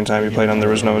 and the second time you played them, there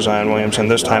was no Zion Williamson.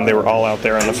 This time they were all out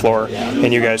there on the floor,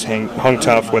 and you guys hung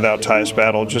tough without Tyus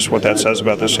Battle. Just what that says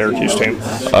about this Syracuse team.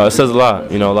 It says a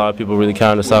lot. A lot of people really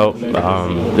counted us out.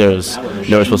 We're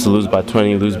supposed to lose by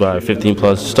 20, lose by 15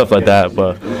 plus, stuff like that.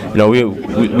 But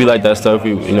we like that stuff.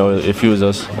 It fuels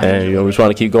us, and we're trying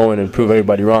to keep going and prove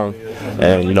everybody wrong.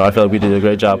 And I feel like we did a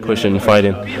great job pushing and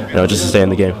fighting, just to stay in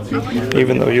the game.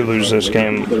 Even though you lose this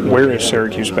game, where is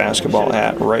Syracuse basketball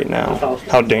at right now?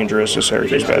 How dangerous is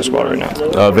Syracuse basketball right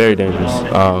now? Very dangerous.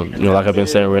 Like I've been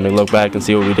saying, we're going to look back and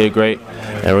see what we did great,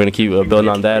 and we're going to keep building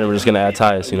on that, and we're just going to add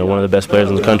Tyus, one of the best players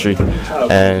in the country,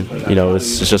 and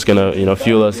it's just going to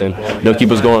fuel us and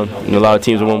keep us going. A lot of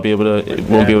teams won't be able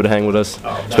to hang with us,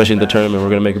 especially in the tournament. We're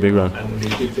going to make a big run.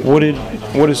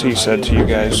 What has he said to you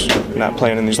guys not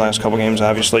playing in these last couple games?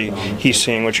 Obviously, he's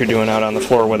seeing what you're doing out on the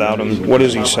floor without him. What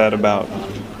has he said about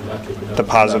the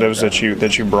positives that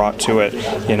you brought to it,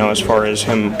 as far as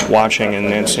him watching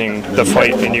and seeing the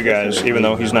fight in you guys, even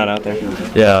though he's not out there?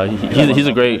 Yeah, he's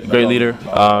a great leader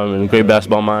and a great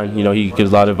basketball mind. He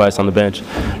gives a lot of advice on the bench,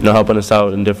 helping us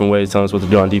out in different ways, telling us what to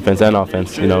do on defense and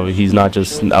offense. He's not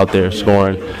just out there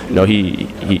scoring.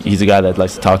 He's a guy that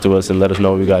likes to talk to us and let us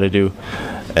know what we got to do.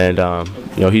 And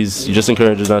he just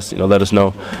encourages us. Let us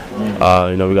know.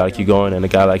 We got to keep going. And a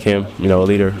guy like him, a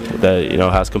leader that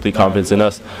has complete confidence in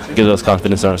us, gives us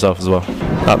confidence in ourselves as well.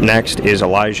 Up next is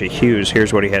Elijah Hughes.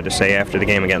 Here's what he had to say after the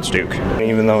game against Duke.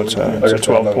 Even though it's a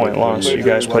 12-point loss, you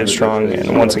guys played strong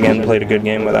and once again played a good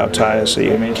game without Tyus.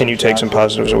 Can you take some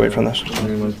positives away from this?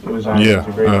 Yeah,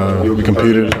 we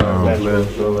competed,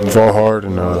 fought hard,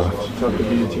 and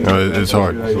it's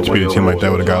hard to beat a team like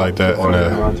that with a guy like that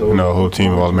and a whole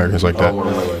team of All-Americans like that.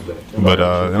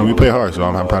 But we play hard, so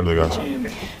I'm proud of the guys.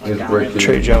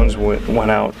 Trey Jones went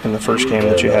out in the first game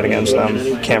that you had against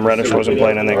them. Cam Reddish wasn't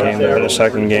playing in that game. In the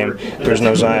second game, there's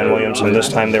no Zion Williamson. This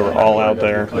time they were all out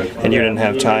there, and you didn't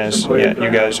have Tyus, yet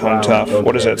you guys hung tough.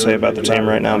 What does that say about the team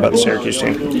right now, about the Syracuse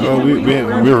team? We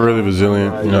were really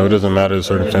resilient. It doesn't matter the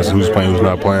circumstances, who's playing, who's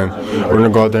not playing. We're going to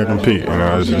go out there and compete.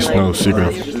 There's no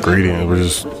secret ingredient.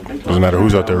 Doesn't matter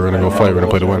who's out there, we're going to go fight, we're going to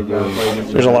play to win.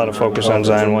 There's a lot of focus on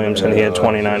Zion Williamson. He had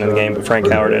 29 in the game, but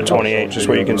Frank Howard had 28. Just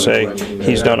what you can say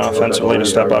he's done offensively to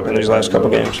step up in these last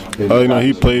couple games.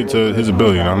 He played to his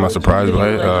ability. I'm not surprised by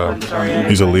it.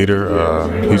 He's a leader.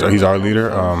 He's our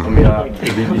leader.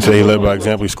 Today he led by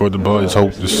example. He scored the ball this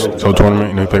whole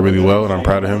tournament. He played really well, and I'm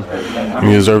proud of him. And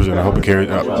he deserves it. And I hope it carries.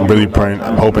 I'm really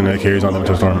hoping that it carries on to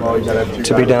the tournament.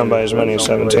 To be down by as many as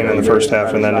 17 in the first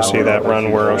half, and then to see that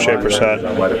run where O'Shea Brissett,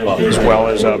 as well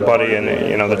as Buddy and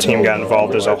the team got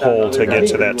involved as a whole to get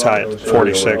to that tie at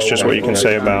 46. Just what you can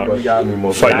say about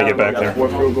fighting to get back there.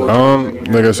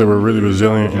 Like I said, we're really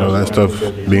resilient. That stuff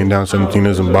being down 17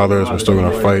 doesn't bother us. We're still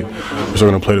going to fight. We're still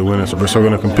going to play to win it. So we're still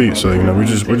going to compete. So we're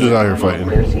just out here fighting.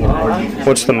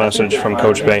 What's the message from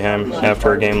Coach Boeheim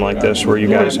after a game like this, where you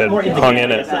guys had hung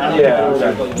in it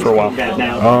for a while?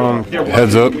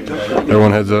 Heads up.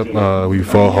 Everyone heads up. We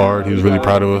fought hard. He was really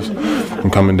proud of us from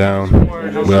coming down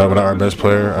without our best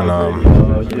player, and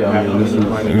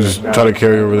just try to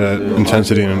carry over that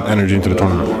intensity and energy into the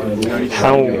tournament.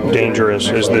 How dangerous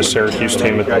is this Syracuse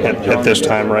team at this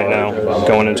time right now,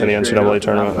 going into the NCAA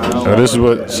tournament? This is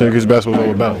what Syracuse basketball is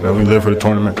all about. We live for the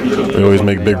tournament. We always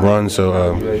make big runs,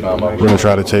 so we're going to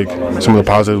try to take some of the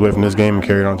positives away from this game and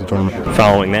carry it on to the tournament.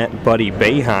 Following that, Buddy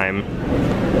Boeheim,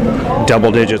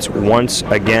 double digits once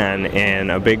again,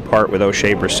 and a big part with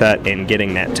O'Shea Brissett in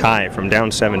getting that tie from down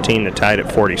 17 to tied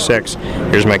at 46.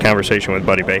 Here's my conversation with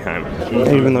Buddy Boeheim.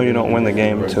 Even though you don't win the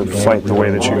game, to fight the way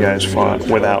that you guys fought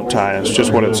without Tyus,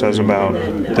 just what it says about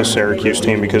the Syracuse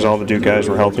team, because all the Duke guys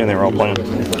were healthy and they were all playing.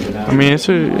 I mean,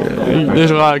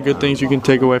 there's a lot of good things you can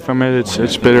take away from it.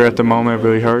 It's bitter at the moment, it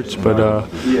really hurts, but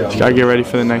you gotta get ready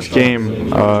for the next game.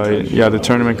 The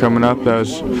tournament coming up. That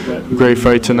was a great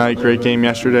fight tonight, great game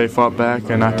yesterday. Fought back,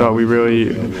 and I thought we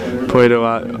really played a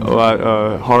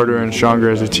lot harder and stronger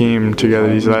as a team together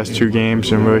these last two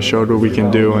games, and really showed what we can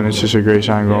do. And it's just a great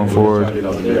sign going forward.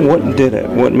 What did it?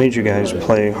 What made you guys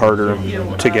play harder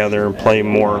together, play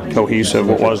more cohesive?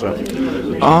 What was it?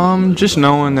 Just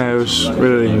knowing that it was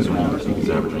really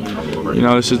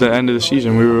this is the end of the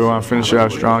season. We really want to finish it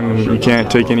out strong, and we can't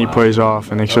take any plays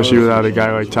off. And especially without a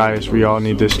guy like Tyus, we all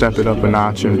need to step it up a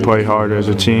notch and play harder as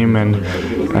a team. And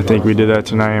I think we did that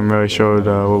tonight and really showed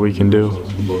what we can do.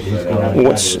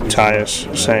 What's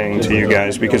Tyus saying to you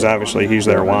guys? Because obviously he's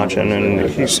there watching and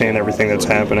he's seeing everything that's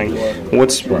happening.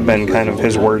 What's been kind of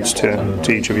his words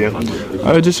to each of you?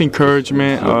 Just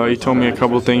encouragement. He told me a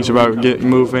couple of things about getting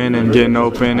moving and getting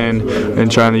open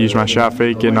and trying to use my shot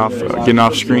fake, getting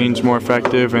off screens more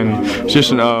effective, and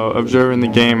just observing the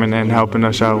game and helping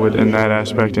us out in that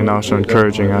aspect, and also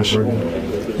encouraging us.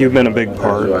 You've been a big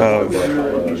part of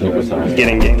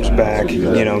getting games back,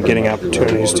 getting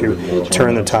opportunities to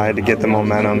turn the tide, to get the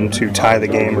momentum, to tie the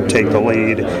game or take the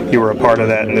lead. You were a part of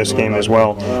that in this game as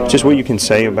well. Just what you can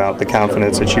say about the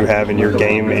confidence that you have in your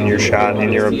game, in your shot,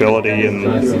 in your ability,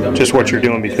 and just what you're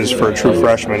doing, because for a true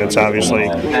freshman, it's obviously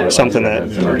something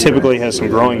that typically has some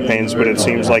growing pains, but it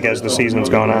seems like as the season's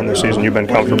gone on this season, you've been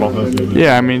comfortable.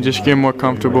 Yeah, just getting more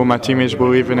comfortable. My teammates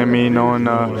believing in me,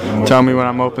 telling me when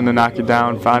I'm open to knock it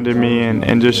down, finding me,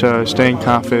 and just staying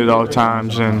confident at all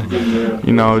times, and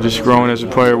just growing as a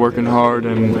player, working hard,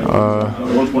 and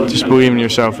just believing in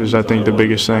yourself is, I think, the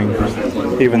biggest thing.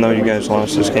 Even though you guys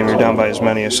lost this game, you're down by as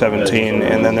many as 17,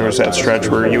 and then there was that stretch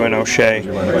where you and O'Shea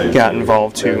got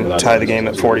involved to tie the game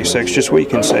at 46. Just what you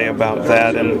can say about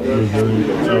that and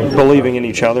believing in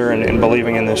each other and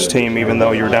believing in this team, even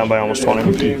though you were down by almost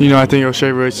 20. I think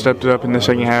O'Shea really stepped it up in the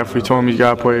second half. We told him he's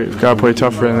got to play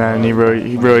tougher than that, and he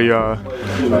really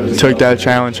took that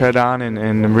challenge head on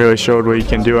and really showed what he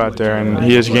can do out there. And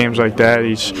he has games like that.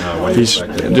 He's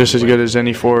just as good as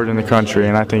any forward in the country,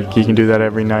 and I think he can do that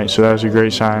every night. So that was a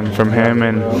great sign from him,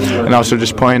 and also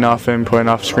just playing off him, playing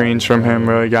off screens from him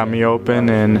really got me open,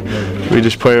 and we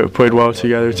just played well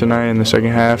together tonight in the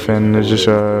second half, and there's just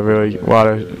a lot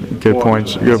of good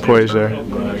plays there.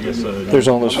 There's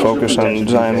all this focus on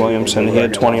Zion Williamson. He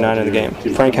had 29 in the game.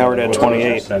 Frank Howard had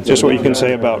 28. Just what you can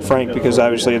say about Frank, because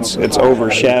obviously it's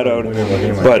overshadowed,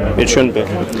 but it shouldn't be.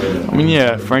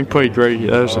 Yeah, Frank played great.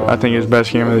 That was, I think, his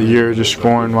best game of the year, just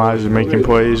scoring-wise and making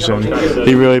plays, and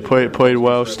he really played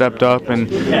well, stepped up, and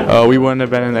we wouldn't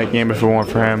have been in that game if it weren't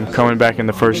for him. Coming back in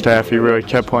the first half, he really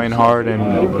kept playing hard,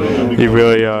 and he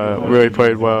really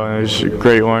played well, and it was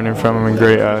great learning from him and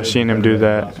great seeing him do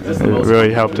that. It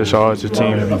really helped us all as a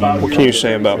team. What can you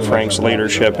say about Frank's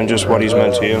leadership and just what he's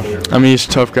meant to you? He's a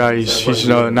tough guy. He's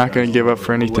not going to give up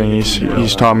for anything.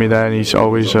 He's taught me that, and he's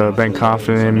always been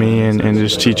confident in me and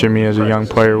just teaching me as a young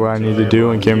player what I need to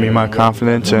do and giving me my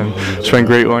confidence. And it's been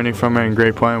great learning from him and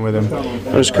great playing with him.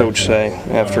 What does Coach say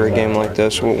after a game like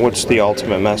this? What's the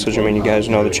ultimate message? You guys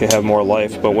know that you have more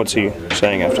life, but what's he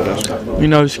saying after this?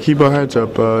 Just keep our heads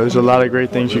up. There's a lot of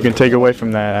great things you can take away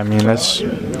from that. That's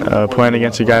playing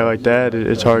against a guy like that.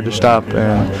 It's hard to stop,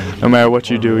 and no matter what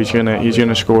you do, he's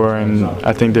gonna score. And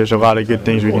I think there's a lot of good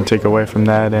things we can take away from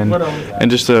that. And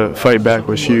just the fight back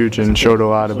was huge and showed a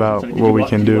lot about what we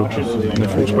can do.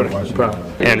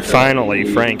 And finally,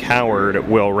 Frank Howard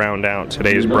will round out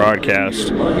today's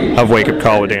broadcast of Wake Up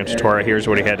Call with Dan Tortora. Here's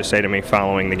what he had to say to me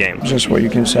following the game. Just what you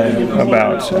can say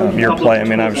about your play.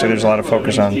 Obviously there's a lot of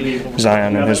focus on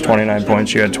Zion and his 29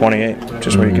 points. You had 28.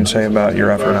 Just what you can say about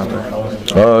your effort out there.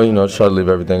 Just try to leave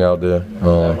everything out there.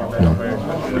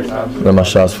 Let my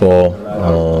shots fall.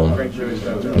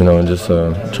 And just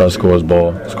try to score the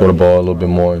ball a little bit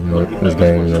more. This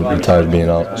game, the tide's being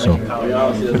out. So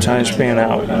the tide's being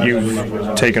out.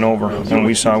 You've taken over, and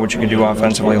we saw what you could do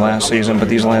offensively last season. But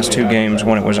these last two games,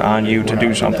 when it was on you to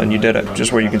do something, you did it.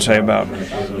 Just what you can say about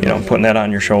putting that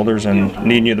on your shoulders and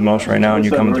needing you the most right now, and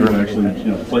you coming through.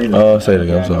 Say it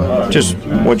again. Sorry. Just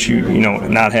what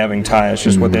not having Tyus,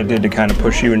 just what that did to kind of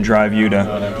push you and drive you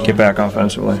to get back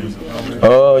offensively.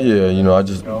 Yeah. I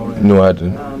just knew I had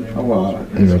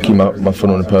to keep my foot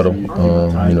on the pedal.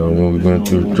 When we went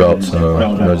through droughts,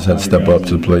 I just had to step up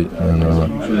to the plate,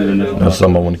 and that's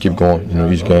something I want to keep going.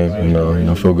 Each game,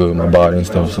 feel good with my body and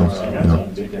stuff. So,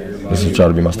 this is try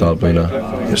to be my style of play now.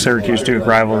 The Syracuse-Duke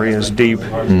rivalry is deep.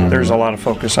 There's a lot of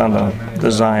focus on the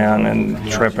Zion and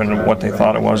Tripp and what they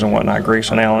thought it was and whatnot.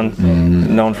 Grayson Allen,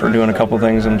 known for doing a couple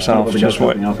things himself. Just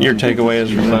what your takeaway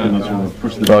is from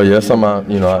that? Oh yeah,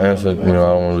 something I answered. I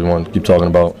don't really want to keep talking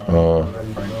about.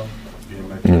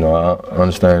 I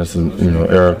understand it's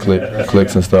error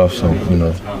clicks and stuff. So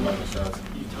if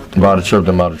I'd have tripped,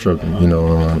 I'm out of tripping.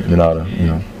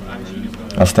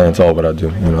 I stand tall, but I do.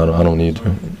 I don't need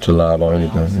to lie about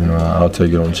anything. I'll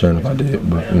take it on the chin if I did,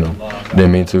 but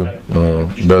didn't mean to.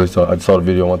 Barely saw. I saw the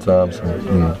video one time, so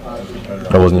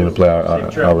I wasn't even a player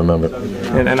I remember.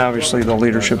 And obviously the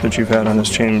leadership that you've had on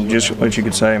this team, just what you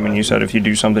could say. I mean, you said if you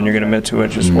do something, you're going to admit to it.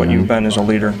 Just what you've been as a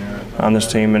leader on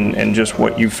this team, and just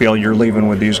what you feel you're leaving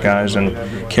with these guys and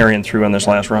carrying through on this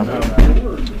last run.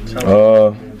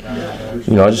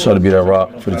 I just try to be that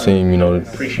rock for the team,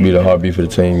 be the heartbeat for the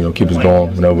team, keep us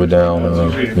going whenever we're down,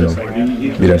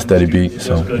 be that steady beat.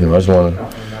 So, I just want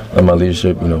to let my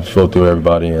leadership, flow through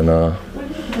everybody and,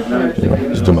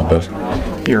 just do my best.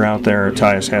 You're out there.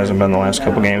 Tyus hasn't been the last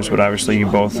couple games, but obviously you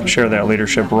both share that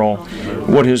leadership role.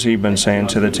 What has he been saying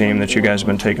to the team that you guys have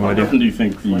been taking with you? Do you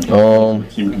think the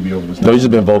team can be over this? No, he's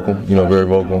just been vocal, very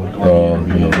vocal,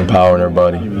 empowering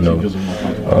everybody,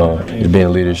 being a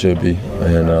leader should be.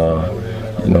 And,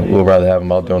 we'll rather have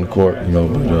him out there on the court,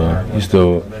 but he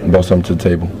still brought something to the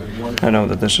table. I know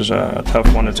that this is a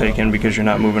tough one to take in because you're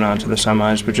not moving on to the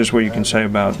semis, but just what you can say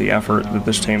about the effort that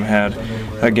this team had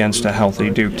against a healthy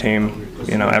Duke team.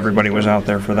 Everybody was out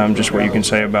there for them. Just what you can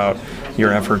say about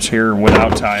your efforts here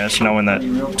without Tyus, knowing that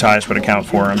Tyus would account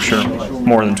for, I'm sure,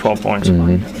 more than 12 points.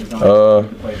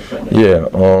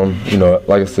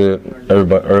 Like I said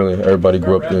everybody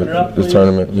grew up this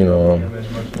tournament,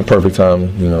 the perfect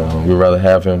time. We'd rather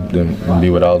have him than be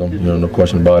without him, no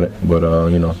question about it. But, I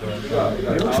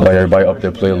feel like everybody up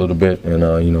there played a little bit and,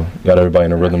 got everybody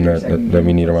in a rhythm that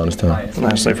we need around this time.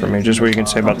 Lastly for me, just what you can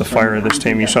say about the fire of this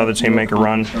team. You saw the team make a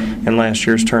run in last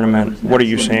year's tournament. What are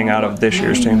you seeing out of this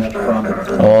year's team?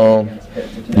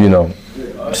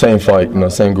 Same fight,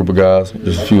 same group of guys,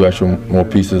 just a few extra more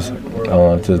pieces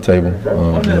to the table.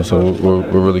 So we're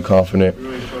really confident.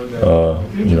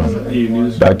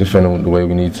 Back defending the way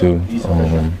we need to.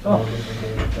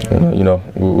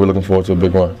 We're looking forward to a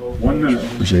big run.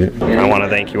 Appreciate it. I want to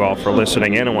thank you all for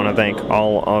listening in. I want to thank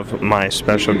all of my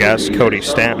special guests, Cody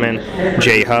Statman,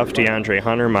 Jay Huff, DeAndre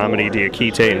Hunter, Mamadi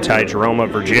Diakite, and Ty Jerome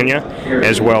of Virginia,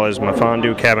 as well as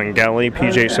Mafandu Kabengele,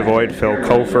 PJ Savoyd, Phil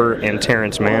Kofer, and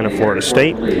Terrence Mann of Florida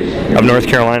State. Of North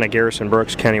Carolina, Garrison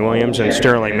Brooks, Kenny Williams, and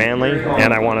Sterling Manley.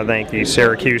 And I want to thank the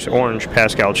Syracuse Orange,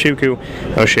 Pascal Chukwu,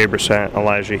 O'Shea Brissett,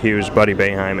 Elijah Hughes, Buddy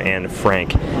Boeheim, and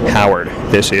Frank Howard.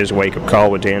 This is Wake Up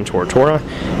Call with Dan Tortora,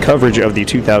 coverage of the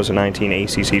 2019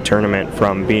 ACC tournament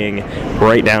from being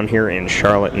right down here in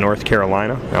Charlotte, North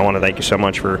Carolina. I want to thank you so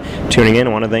much for tuning in. I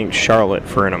want to thank Charlotte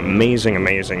for an amazing,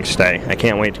 amazing stay. I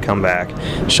can't wait to come back.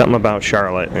 Something about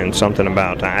Charlotte and something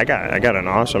about I got an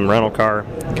awesome rental car,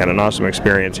 got an awesome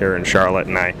experience here in Charlotte,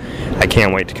 and I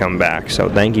can't wait to come back. So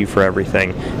thank you for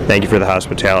everything. Thank you for the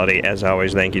hospitality. As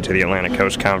always, thank you to the Atlantic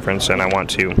Coast Conference, and I want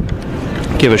to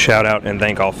give a shout out and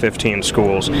thank all 15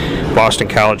 schools: Boston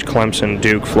College, Clemson,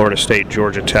 Duke, Florida State,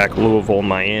 Georgia Tech, Louisville,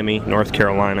 Miami, North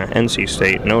Carolina, NC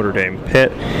State, Notre Dame,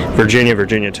 Pitt,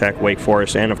 Virginia Tech, Wake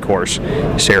Forest, and of course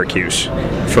Syracuse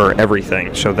for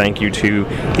everything. So thank you to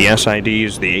the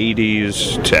SIDs, the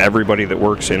ADs, to everybody that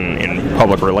works in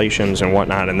public relations and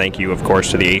whatnot, and thank you of course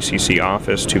to the ACC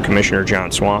office, to Commissioner John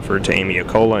Swafford, to Amy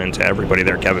Acola, and to everybody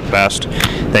there, Kevin Best.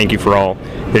 Thank you for all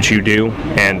that you do,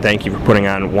 and thank you for putting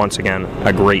on once again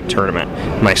a great tournament.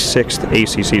 My 6th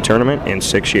ACC tournament in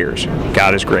 6 years.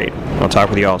 God is great. I'll talk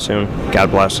with you all soon.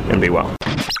 God bless and be well.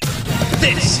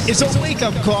 This is a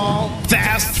wake-up call,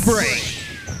 Fast Break.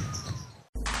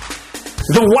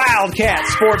 The Wildcat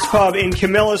Sports Pub in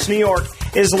Camillus, New York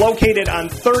is located on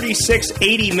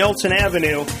 3680 Milton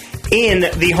Avenue in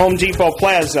the Home Depot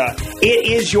Plaza. It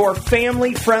is your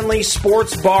family-friendly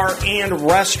sports bar and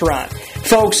restaurant.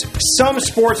 Folks, some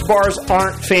sports bars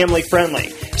aren't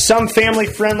family-friendly. Some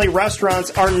family-friendly restaurants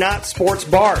are not sports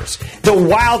bars. The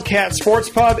Wildcat Sports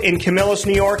Pub in Camillus,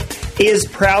 New York is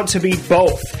proud to be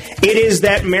both. It is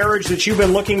that marriage that you've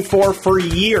been looking for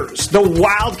years. The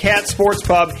Wildcat Sports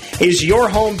Pub is your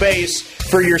home base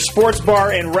for your sports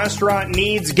bar and restaurant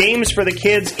needs, games for the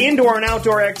kids, indoor and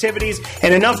outdoor activities,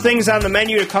 and enough things on the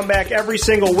menu to come back every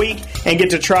single week and get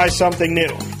to try something new.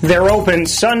 They're open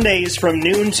Sundays from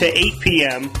noon to 8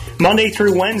 p.m., Monday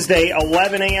through Wednesday,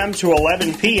 11 a.m. to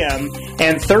 11 p.m.,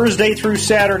 and Thursday through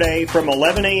Saturday from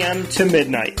 11 a.m. to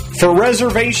midnight. For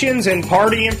reservations and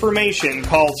party information,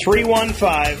 call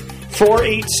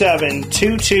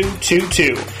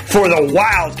 315-487-2222 for the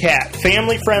Wildcat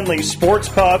family-friendly sports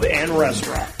pub and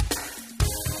restaurant.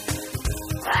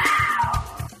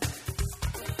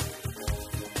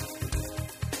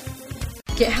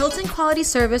 Get Hilton quality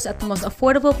service at the most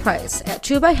affordable price at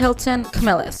True by Hilton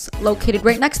Camillus, located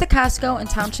right next to Costco in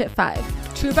Township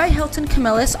 5. True by Hilton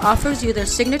Camillus offers you their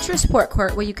signature sport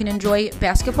court where you can enjoy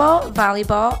basketball,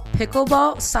 volleyball,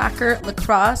 pickleball, soccer,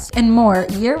 lacrosse, and more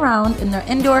year-round in their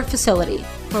indoor facility.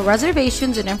 For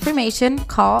reservations and information,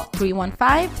 call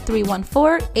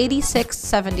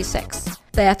 315-314-8676.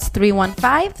 That's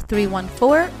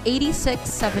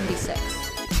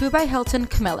 315-314-8676. True by Hilton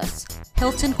Camillus.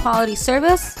 Hilton quality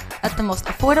service at the most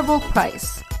affordable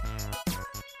price.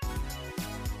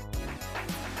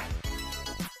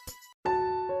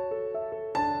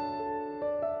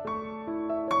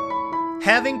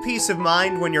 Having peace of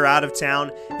mind when you're out of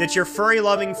town that your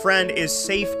furry-loving friend is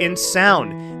safe and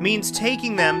sound means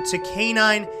taking them to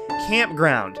Canine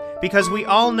Campground, because we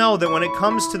all know that when it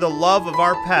comes to the love of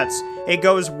our pets, it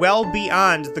goes well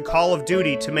beyond the call of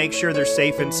duty to make sure they're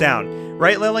safe and sound.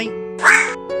 Right, Lily?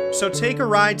 So take a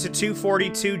ride to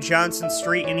 242 Johnson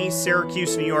Street in East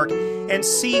Syracuse, New York, and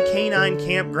see Canine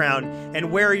Campground and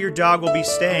where your dog will be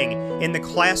staying, in the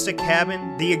classic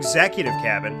cabin, the executive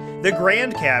cabin, the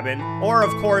grand cabin, or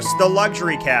of course the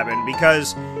luxury cabin,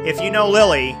 because if you know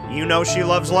Lily, you know she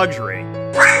loves luxury.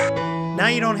 Now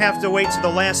you don't have to wait to the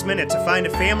last minute to find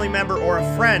a family member or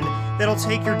a friend that'll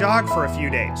take your dog for a few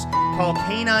days. Call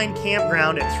Canine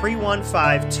Campground at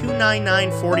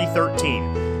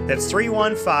 315-299-4013. That's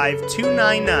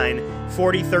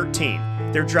 315-299-4013.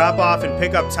 Their drop-off and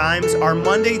pickup times are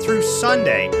Monday through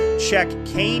Sunday. Check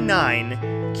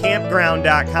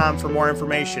K9campground.com for more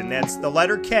information. That's the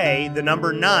letter K, the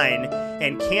number 9,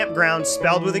 and campground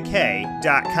spelled with a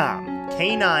K.com.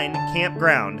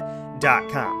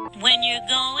 K9campground.com. When you're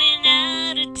going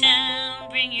out of town,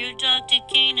 bring your dog to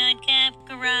Canine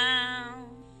Campground.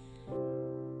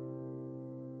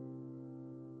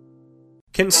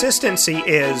 Consistency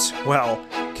is, well,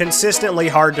 consistently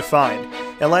hard to find,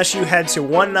 unless you head to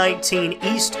 119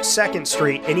 East 2nd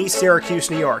Street in East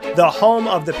Syracuse, New York, the home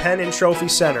of the Penn and Trophy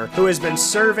Center, who has been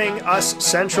serving us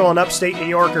Central and Upstate New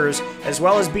Yorkers, as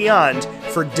well as beyond,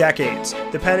 for decades.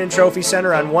 The Penn and Trophy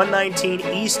Center on 119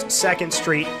 East 2nd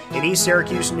Street in East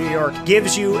Syracuse, New York,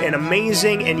 gives you an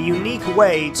amazing and unique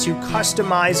way to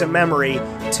customize a memory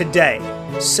today.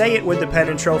 Say it with the Penn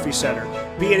and Trophy Center.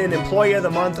 Be it an Employee of the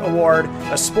Month award,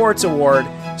 a sports award,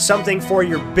 something for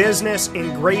your business,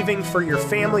 engraving for your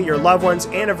family, your loved ones,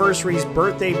 anniversaries,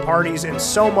 birthday parties, and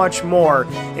so much more,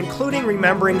 including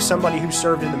remembering somebody who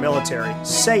served in the military.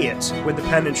 Say it with the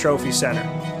Penn and Trophy Center.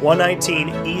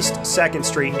 119 East 2nd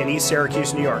Street in East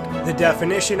Syracuse, New York. The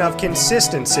definition of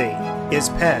consistency is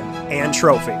Penn and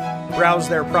Trophy. Browse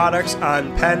their products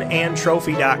on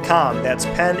penandtrophy.com. That's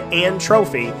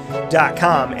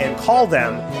penandtrophy.com, and call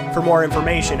them for more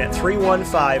information at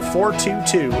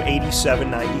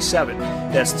 315-422-8797.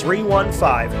 That's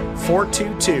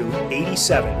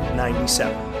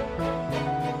 315-422-8797.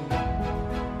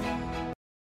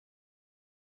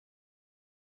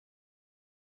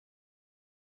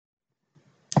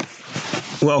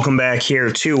 Welcome back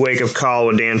here to Wake Up Call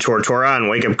with Dan Tortora on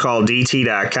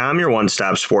wakeupcalldt.com, your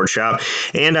one-stop sports shop,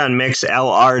 and on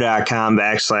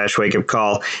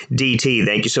mixlr.com/wakeupcalldt.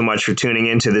 Thank you so much for tuning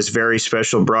in to this very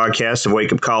special broadcast of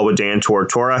Wake Up Call with Dan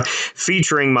Tortora,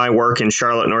 featuring my work in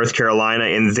Charlotte, North Carolina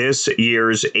in this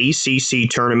year's ACC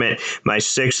tournament, my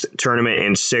 6th tournament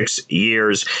in 6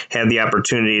 years. Had the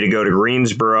opportunity to go to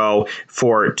Greensboro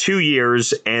for 2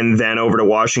 years and then over to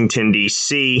Washington,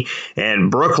 D.C. and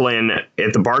Brooklyn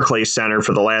at the Barclays Center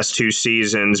for the last 2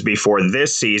 seasons before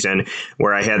this season,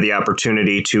 where I had the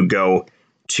opportunity to go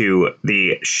to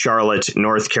the Charlotte,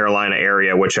 North Carolina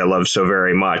area, which I love so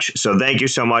very much. So thank you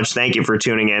so much. Thank you for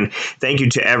tuning in. Thank you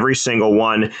to every single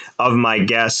one of my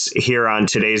guests here on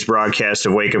today's broadcast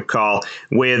of Wake Up Call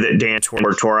with Dan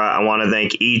Tortora. I want to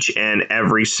thank each and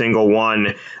every single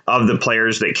one of the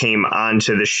players that came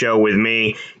onto the show with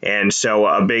me. And so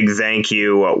a big thank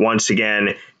you once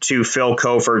again to Phil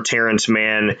Kofer, Terrence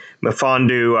Mann,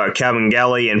 Mfondu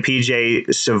Kabengele, and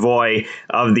PJ Savoy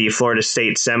of the Florida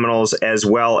State Seminoles, as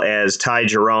well as Ty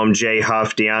Jerome, Jay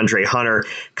Huff, DeAndre Hunter,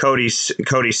 Cody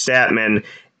Statman,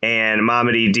 and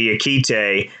Mamadi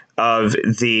Diakite of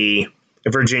the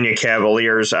Virginia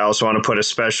Cavaliers. I also want to put a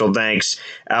special thanks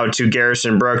out to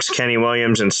Garrison Brooks, Kenny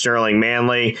Williams, and Sterling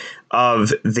Manley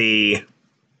of the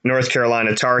North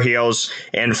Carolina Tar Heels,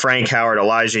 and Frank Howard,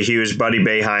 Elijah Hughes, Buddy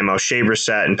Boeheim, O'Shea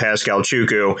Brissett, and Pascal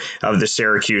Chukwu of the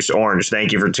Syracuse Orange.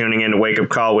 Thank you for tuning in to Wake Up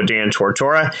Call with Dan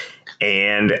Tortora,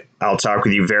 and I'll talk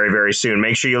with you very, very soon.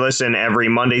 Make sure you listen every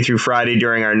Monday through Friday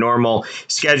during our normal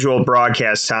scheduled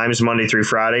broadcast times, Monday through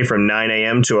Friday from 9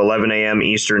 a.m. to 11 a.m.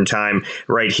 Eastern Time,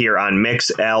 right here on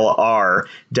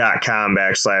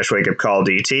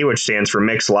mixlr.com/wakeupcalldt, which stands for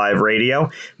Mix Live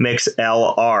Radio,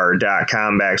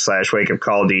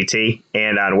 mixlr.com/wakeupcalldt,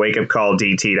 and on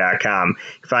wakeupcalldt.com.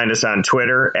 Find us on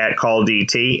Twitter at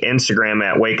CallDT, Instagram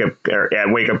at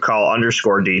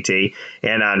wakeupcall_DT,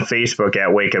 and on Facebook at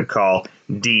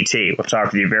wakeupcallDT. We'll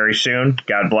talk with you very soon.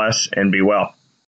 God bless and be well.